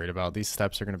was worried about. These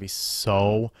steps are going to be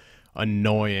so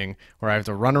annoying where I have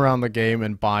to run around the game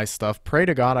and buy stuff. Pray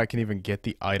to God I can even get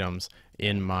the items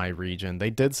in my region.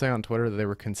 They did say on Twitter that they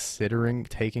were considering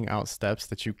taking out steps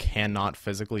that you cannot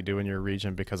physically do in your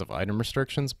region because of item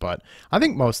restrictions, but I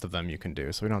think most of them you can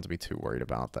do, so we don't have to be too worried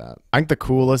about that. I think the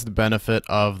coolest benefit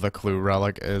of the clue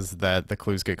relic is that the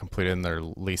clues get completed in their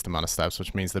least amount of steps,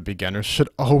 which means the beginners should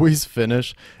always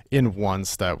finish in 1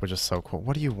 step, which is so cool.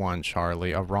 What do you want,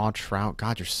 Charlie? A raw trout?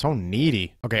 God, you're so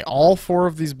needy. Okay, all 4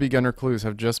 of these beginner clues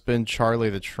have just been Charlie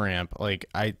the Tramp. Like,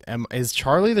 is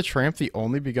Charlie the Tramp the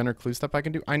only beginner clue step I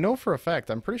can do? I know for a fact.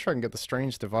 I'm pretty sure I can get the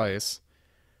strange device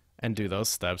and do those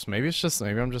steps. Maybe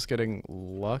I'm just getting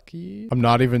lucky. I'm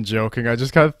not even joking. I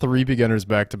just got 3 beginners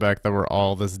back to back that were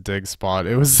all this dig spot.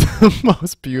 It was the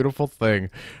most beautiful thing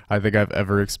I think I've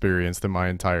ever experienced in my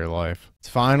entire life. It's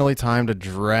finally time to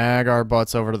drag our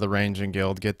butts over to the Ranging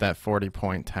Guild, get that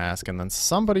 40-point task, and then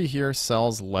somebody here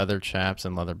sells leather chaps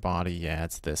and leather body. Yeah,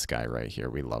 it's this guy right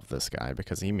here. We love this guy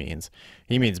because he means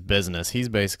business. He's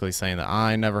basically saying that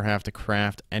I never have to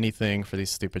craft anything for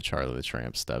these stupid Charlie the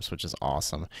Tramp steps, which is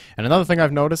awesome. And another thing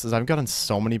I've noticed is I've gotten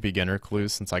so many beginner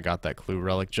clues since I got that clue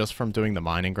relic just from doing the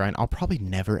mining grind. I'll probably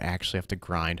never actually have to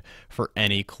grind for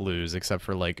any clues except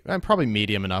for like probably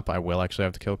medium and up I will actually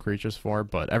have to kill creatures for,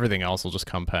 but everything else will just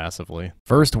come passively.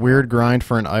 First weird grind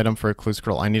for an item for a clue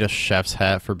scroll. I need a chef's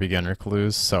hat for beginner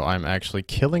clues, so I'm actually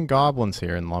killing goblins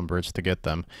here in Lumbridge to get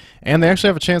them. And they actually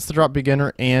have a chance to drop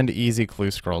beginner and easy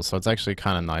clue scrolls, so it's actually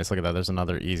kind of nice. Look at that, there's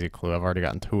another easy clue. I've already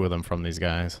gotten 2 of them from these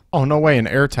guys. Oh, no way, an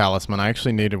air talisman. I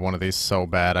actually needed one of these so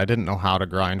bad. I didn't know how to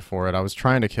grind for it. I was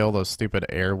trying to kill those stupid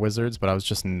air wizards, but I was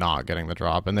just not getting the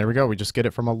drop. And there we go, we just get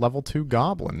it from a level 2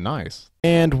 goblin. Nice.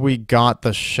 And we got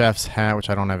the chef's hat, which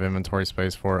I don't have inventory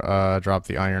space for. Drop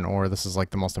the iron ore. This is like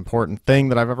the most important thing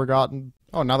that I've ever gotten.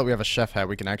 Oh, now that we have a chef hat,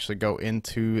 we can actually go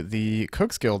into the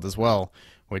Cook's Guild as well,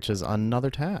 which is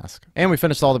another task. And we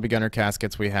finished all the beginner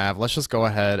caskets we have. Let's just go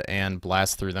ahead and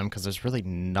blast through them because there's really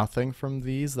nothing from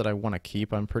these that I want to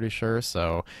keep, I'm pretty sure.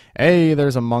 So, hey,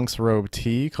 there's a Monk's Robe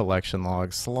Tea collection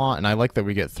log slot, and I like that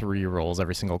we get 3 rolls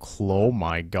every single oh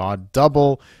my god,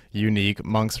 double unique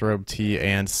Monk's Robe Tea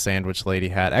and Sandwich Lady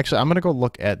hat. Actually, I'm going to go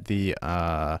look at the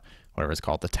whatever it's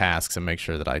called, the tasks, and make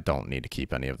sure that I don't need to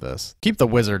keep any of this. Keep the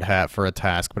wizard hat for a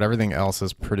task, but everything else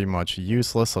is pretty much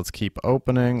useless. Let's keep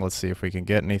opening. Let's see if we can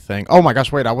get anything. Oh my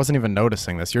gosh, wait, I wasn't even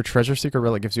noticing this. Your treasure seeker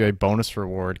relic gives you a bonus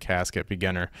reward casket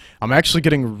beginner. I'm actually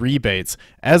getting rebates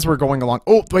as we're going along.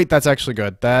 Oh, wait, that's actually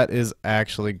good. That is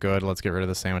actually good. Let's get rid of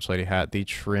the Sandwich Lady hat. The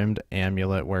trimmed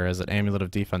amulet. Where is it? Amulet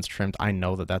of defense trimmed. I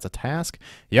know that that's a task.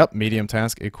 Yep, medium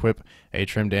task. Equip a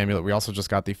trimmed amulet. We also just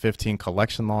got the 15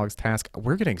 collection logs task.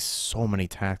 We're getting so many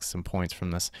tasks and points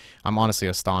from this. I'm honestly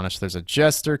astonished. There's a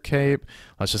jester cape.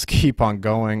 Let's just keep on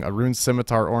going. A rune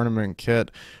scimitar ornament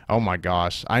kit. Oh my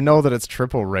gosh. I know that it's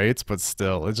triple rates, but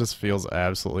still, it just feels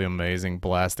absolutely amazing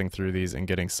blasting through these and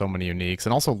getting so many uniques.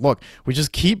 And also, look, we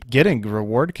just keep getting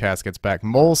reward caskets back.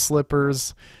 Mole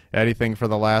slippers, anything for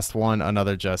the last one,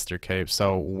 another jester cape.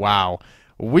 So, wow.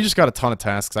 we just got a ton of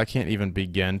tasks. I can't even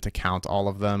begin to count all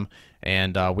of them.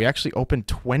 And we actually opened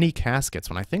 20 caskets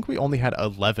when I think we only had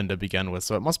 11 to begin with.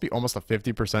 So it must be almost a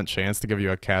 50% chance to give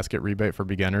you a casket rebate for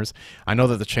beginners. I know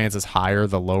that the chance is higher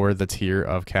the lower the tier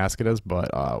of casket is,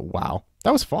 but wow.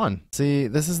 That was fun. See,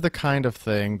 this is the kind of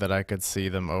thing that I could see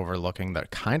them overlooking that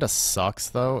kind of sucks,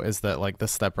 though, is that, like,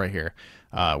 this step right here,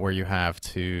 where you have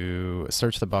to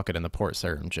search the bucket in the Port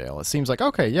Sarim jail. It seems like,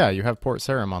 okay, yeah, you have Port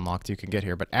Sarim unlocked, you can get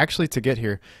here. But actually, to get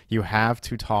here, you have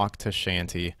to talk to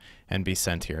Shanty and be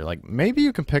sent here. Like, maybe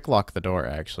you can pick lock the door,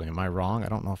 actually. Am I wrong? I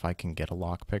don't know if I can get a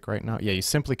lock pick right now. Yeah, you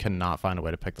simply cannot find a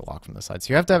way to pick the lock from this side.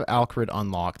 So you have to have Alcrid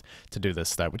unlocked to do this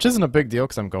step, which isn't a big deal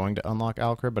because I'm going to unlock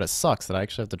Alcrid, but it sucks that I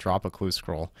actually have to drop a clue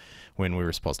scroll when we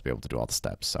were supposed to be able to do all the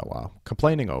steps. So,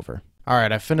 complaining over.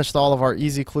 Alright, I finished all of our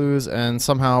easy clues, and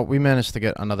somehow we managed to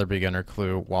get another beginner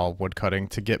clue while woodcutting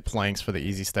to get planks for the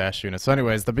easy stash unit. So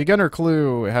anyways, the beginner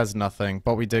clue has nothing,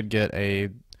 but we did get a...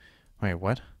 Wait,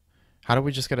 what? How did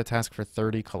we just get a task for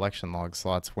 30 collection log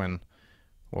slots when...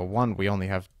 Well, one, we only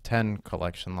have 10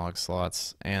 collection log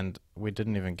slots, and we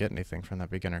didn't even get anything from that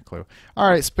beginner clue.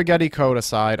 Alright, spaghetti code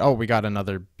aside. Oh, we got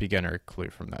another beginner clue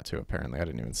from that too, apparently. I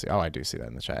didn't even see. Oh, I do see that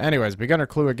in the chat. Anyways, beginner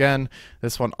clue again.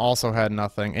 This one also had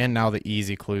nothing. And now the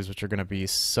easy clues, which are going to be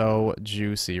so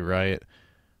juicy, right?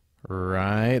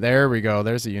 Right, there we go.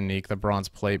 There's a unique, the bronze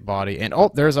plate body. And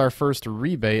oh, there's our first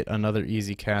rebate, another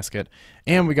easy casket.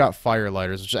 And we got fire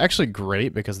lighters, which is actually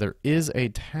great because there is a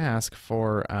task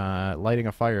for lighting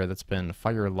a fire that's been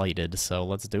fire lighted. So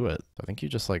let's do it. I think you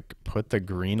just like put the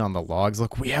green on the logs.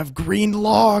 Look, we have green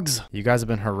logs. You guys have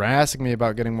been harassing me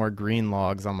about getting more green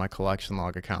logs on my collection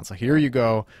log account. So here you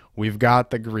go. We've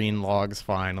got the green logs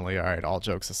finally. All right, all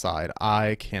jokes aside,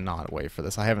 I cannot wait for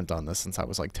this. I haven't done this since I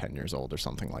was like 10 years old or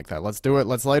something like that. Let's do it.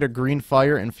 Let's light a green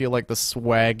fire and feel like the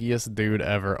swaggiest dude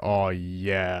ever. Oh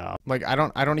yeah. Like I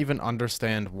don't even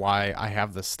understand why I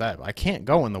have this step. I can't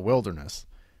go in the wilderness.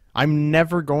 I'm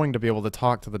never going to be able to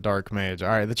talk to the Dark Mage.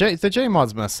 Alright, the J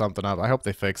mods messed something up. I hope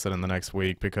they fix it in the next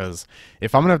week, because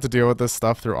if I'm going to have to deal with this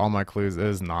stuff through all my clues, it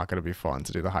is not going to be fun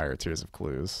to do the higher tiers of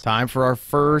clues. Time for our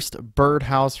first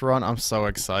birdhouse run. I'm so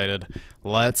excited.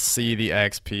 Let's see the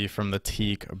XP from the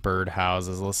teak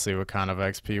birdhouses. Let's see what kind of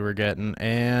XP we're getting.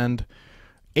 And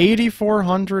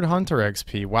 8,400 hunter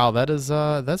XP. Wow, that is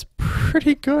that's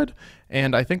pretty good.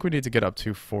 And I think we need to get up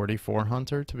to 44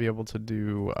 hunter to be able to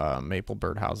do maple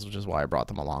birdhouses, which is why I brought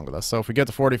them along with us. So if we get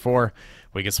to 44,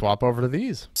 we can swap over to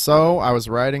these. So I was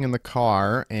riding in the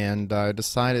car and I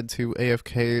decided to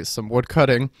AFK some wood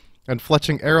cutting and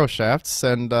fletching arrow shafts,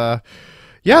 and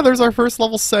yeah, there's our first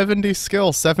level 70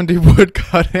 skill, 70 wood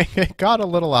cutting. It got a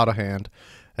little out of hand.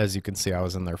 As you can see, I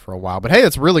was in there for a while. But hey,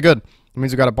 it's really good. It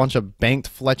means we got a bunch of banked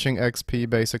fletching XP,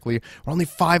 basically. We're only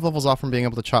 5 levels off from being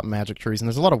able to chop magic trees, and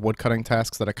there's a lot of woodcutting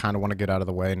tasks that I kind of want to get out of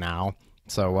the way now.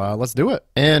 So let's do it.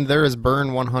 And there is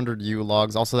burn 100 U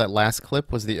logs. Also, that last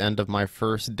clip was the end of my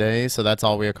first day, so that's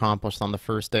all we accomplished on the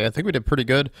first day. I think we did pretty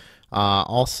good.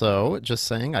 Also, just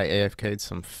saying, I AFK'd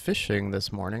some fishing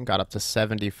this morning. Got up to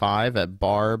 75 at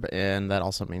Barb, and that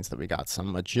also means that we got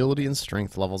some agility and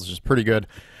strength levels, which is pretty good.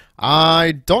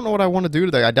 I don't know what I want to do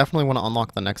today. I definitely want to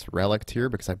unlock the next relic tier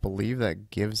because I believe that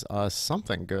gives us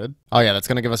something good. Oh yeah, that's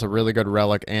going to give us a really good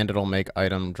relic, and it'll make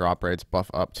item drop rates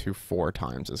buff up to 4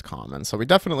 times as common. So we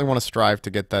definitely want to strive to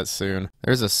get that soon.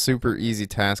 There's a super easy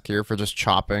task here for just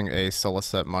chopping a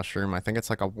Silicet mushroom. I think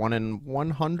it's like a 1 in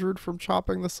 100 from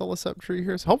chopping the Silicet tree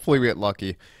here. So hopefully we get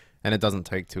lucky and it doesn't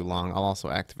take too long. I'll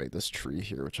also activate this tree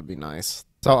here, which will be nice.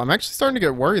 So I'm actually starting to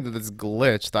get worried that it's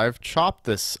glitched. I've chopped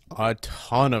this a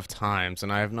ton of times,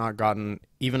 and I have not gotten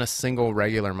even a single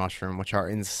regular mushroom, which are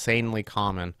insanely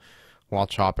common while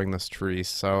chopping this tree.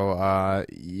 So,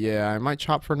 yeah, I might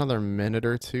chop for another minute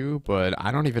or two, but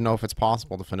I don't even know if it's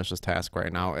possible to finish this task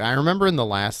right now. I remember in the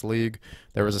last league,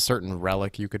 there was a certain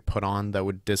relic you could put on that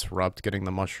would disrupt getting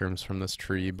the mushrooms from this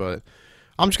tree, but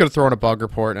I'm just going to throw in a bug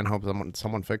report and hope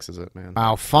someone fixes it, man.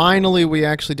 Wow, finally we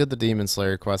actually did the Demon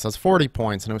Slayer quest. That's 40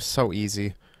 points, and it was so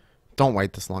easy. Don't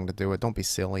wait this long to do it. Don't be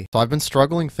silly. So I've been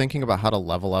struggling thinking about how to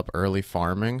level up early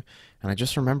farming, and I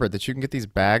just remembered that you can get these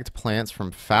bagged plants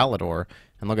from Falador,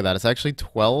 and look at that. It's actually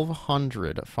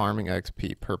 1,200 farming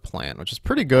XP per plant, which is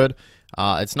pretty good.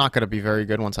 It's not going to be very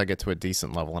good once I get to a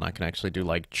decent level and I can actually do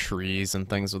like trees and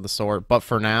things of the sort. But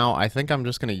for now, I think I'm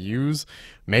just going to use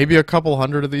maybe a couple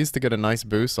hundred of these to get a nice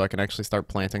boost so I can actually start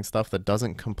planting stuff that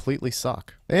doesn't completely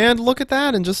suck. And look at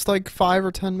that. In just like 5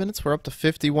 or 10 minutes, we're up to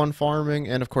 51 farming.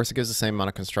 And of course, it gives the same amount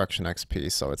of construction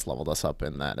XP, so it's leveled us up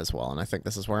in that as well. And I think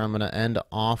this is where I'm going to end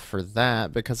off for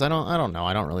that because I don't know.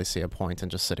 I don't really see a point in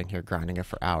just sitting here grinding it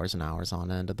for hours and hours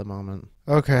on end at the moment.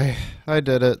 Okay, I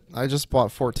did it. I just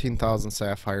bought 14,000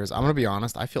 sapphires. I'm gonna be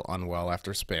honest, I feel unwell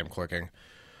after spam clicking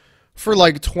for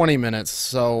like 20 minutes.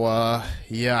 So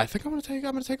yeah, I think I'm gonna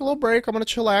take a little break. I'm gonna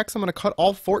chillax. I'm gonna cut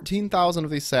all 14,000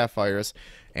 of these sapphires.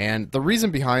 And the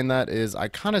reason behind that is I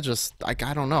kind of just I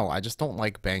don't know. I just don't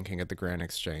like banking at the Grand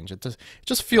Exchange. It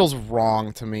just feels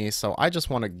wrong to me. So I just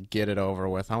want to get it over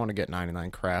with. I want to get 99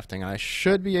 crafting. And I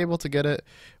should be able to get it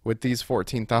with these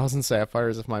 14,000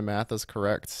 sapphires if my math is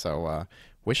correct. So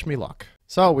wish me luck.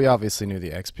 So we obviously knew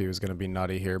the XP was going to be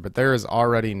nutty here, but there is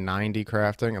already 90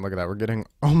 crafting, and look at that, we're getting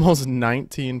almost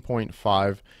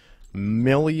 19.5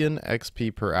 million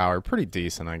XP per hour. Pretty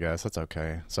decent, I guess. That's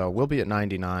okay. So we'll be at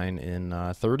 99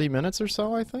 in 30 minutes or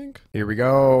so, I think. Here we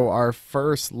go. Our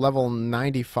first level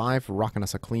 95, rocking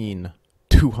us a clean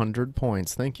 200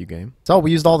 points. Thank you, game. So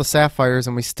we used all the sapphires,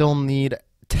 and we still need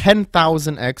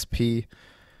 10,000 XP.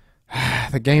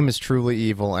 The game is truly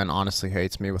evil and honestly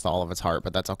hates me with all of its heart,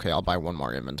 but that's okay. I'll buy one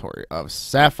more inventory of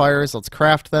sapphires. Let's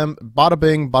craft them. Bada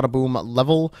bing, bada boom.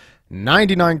 Level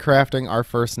 99 crafting, our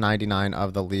first 99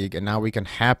 of the league, and now we can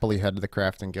happily head to the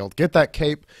crafting guild, get that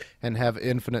cape, and have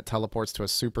infinite teleports to a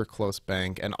super close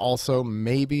bank. And also,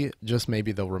 maybe, just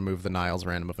maybe, they'll remove the Niles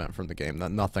random event from the game.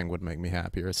 That nothing would make me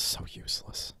happier. It's so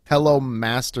useless. Hello,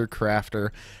 Master Crafter.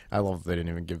 I love they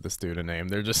didn't even give this dude a name.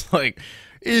 They're just like,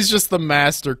 he's just the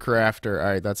Master Crafter.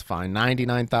 All right, that's fine.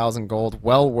 99,000 gold,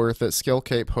 well worth it. Skill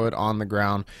cape hood on the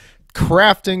ground.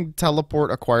 Crafting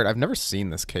teleport acquired. I've never seen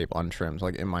this cape untrimmed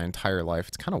like in my entire life.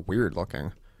 It's kind of weird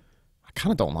looking. I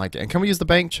kind of don't like it. And can we use the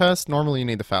bank chest? Normally you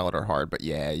need the Fallet or hard, but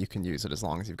yeah, you can use it as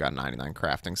long as you've got 99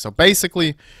 crafting. So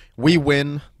basically, we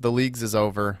win. The leagues is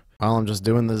over. Well, I'm just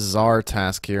doing the Czar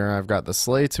task here. I've got the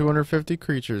slay 250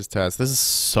 creatures task. This is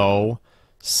so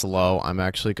slow. I'm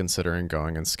actually considering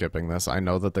going and skipping this. I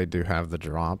know that they do have the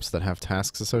drops that have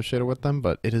tasks associated with them,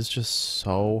 but it is just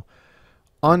so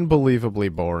unbelievably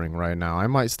boring right now. I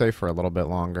might stay for a little bit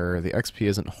longer. The XP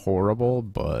isn't horrible,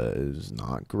 but it's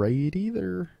not great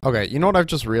either. Okay, you know what I've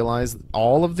just realized?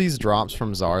 All of these drops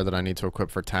from Czar that I need to equip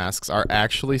for tasks are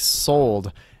actually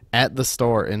sold at the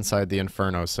store inside the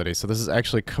Inferno City. So this is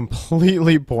actually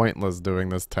completely pointless doing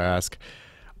this task.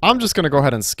 I'm just going to go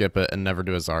ahead and skip it and never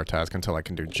do a Czar task until I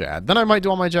can do Jad. Then I might do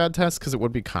all my Jad tasks because it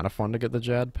would be kind of fun to get the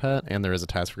Jad pet. And there is a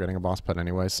task for getting a boss pet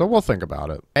anyway, so we'll think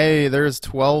about it. Hey, there's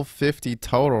 1250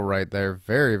 total right there.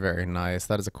 Very, very nice.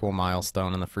 That is a cool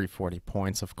milestone, and the free 40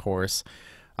 points, of course.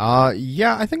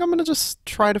 Yeah, I think I'm going to just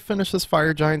try to finish this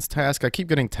Fire Giants task. I keep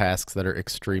getting tasks that are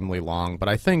extremely long, but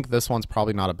I think this one's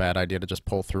probably not a bad idea to just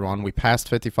pull through on. We passed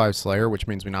 55 Slayer, which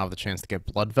means we now have the chance to get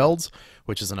Bloodvelds,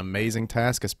 which is an amazing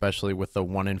task, especially with the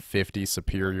 1 in 50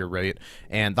 superior rate.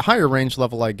 And the higher range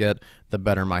level I get, the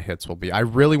better my hits will be. I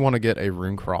really want to get a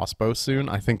rune crossbow soon.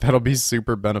 I think that'll be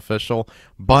super beneficial,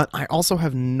 but I also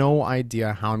have no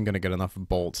idea how I'm going to get enough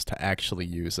bolts to actually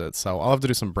use it, so I'll have to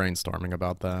do some brainstorming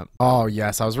about that. Oh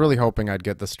yes, I was really hoping I'd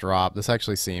get this drop. This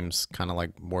actually seems kind of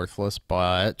like worthless,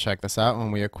 but check this out.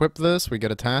 When we equip this, we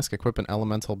get a task: equip an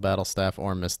elemental battle staff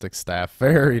or mystic staff.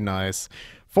 Very nice.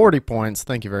 40 points.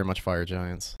 Thank you very much, Fire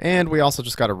Giants. And we also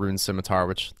just got a rune scimitar,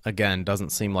 which, again, doesn't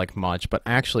seem like much, but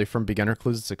actually, from beginner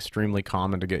clues, it's extremely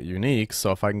common to get unique,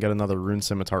 so if I can get another rune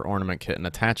scimitar ornament kit and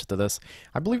attach it to this,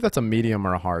 I believe that's a medium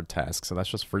or a hard task, so that's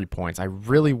just free points. I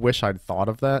really wish I'd thought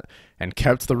of that and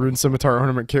kept the rune scimitar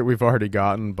ornament kit we've already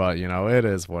gotten, but, you know, it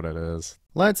is what it is.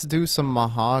 Let's do some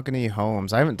mahogany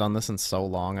homes. I haven't done this in so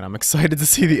long, and I'm excited to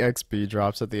see the XP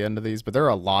drops at the end of these, but there are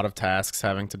a lot of tasks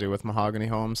having to do with mahogany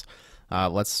homes.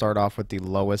 Let's start off with the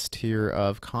lowest tier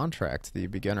of contract, the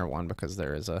beginner one, because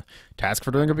there is a task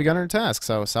for doing a beginner task.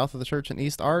 So south of the church and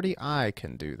east already, I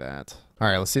can do that. All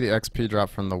right, let's see the XP drop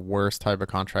from the worst type of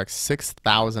contract,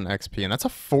 6,000 XP, and that's a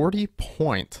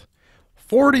 40-point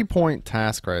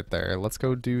task right there. Let's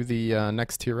go do the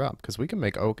next tier up, because we can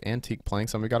make oak antique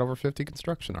planks, and we got over 50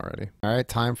 construction already. All right,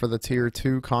 time for the tier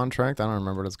 2 contract. I don't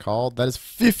remember what it's called. That is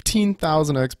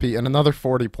 15,000 XP and another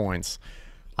 40 points.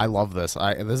 I love this.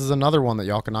 This is another one that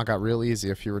y'all can knock out real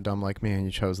easy if you were dumb like me and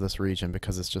you chose this region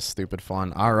because it's just stupid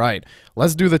fun. All right,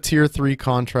 let's do the tier 3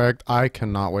 contract. I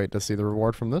cannot wait to see the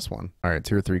reward from this one. All right,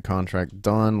 tier 3 contract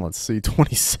done. Let's see,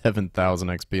 27,000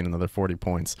 XP and another 40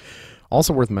 points.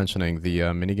 Also worth mentioning, the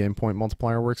minigame point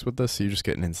multiplier works with this, so you just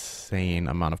get an insane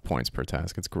amount of points per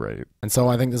task. It's great. And so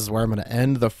I think this is where I'm going to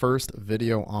end the first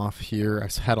video off here.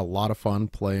 I've had a lot of fun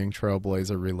playing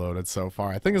Trailblazer Reloaded so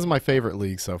far. I think this is my favorite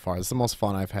league so far. It's the most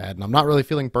fun I've had, and I'm not really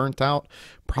feeling burnt out,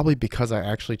 probably because I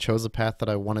actually chose a path that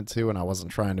I wanted to, and I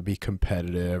wasn't trying to be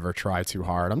competitive or try too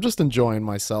hard. I'm just enjoying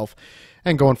myself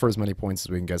and going for as many points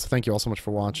as we can get. So thank you all so much for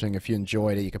watching. If you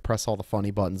enjoyed it, you can press all the funny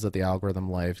buttons that the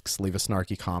algorithm likes, leave a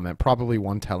snarky comment, probably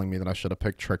one telling me that I should have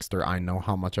picked Trickster. I know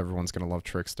how much everyone's going to love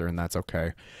Trickster, and that's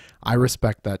okay. I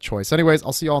respect that choice. Anyways,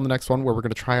 I'll see you all in the next one where we're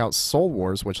going to try out Soul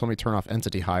Wars, which, let me turn off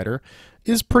Entity Hider,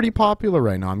 is pretty popular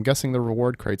right now. I'm guessing the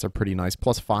reward crates are pretty nice,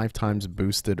 plus 5 times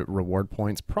boosted reward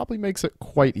points probably makes it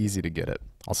quite easy to get it.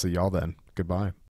 I'll see y'all then. Goodbye.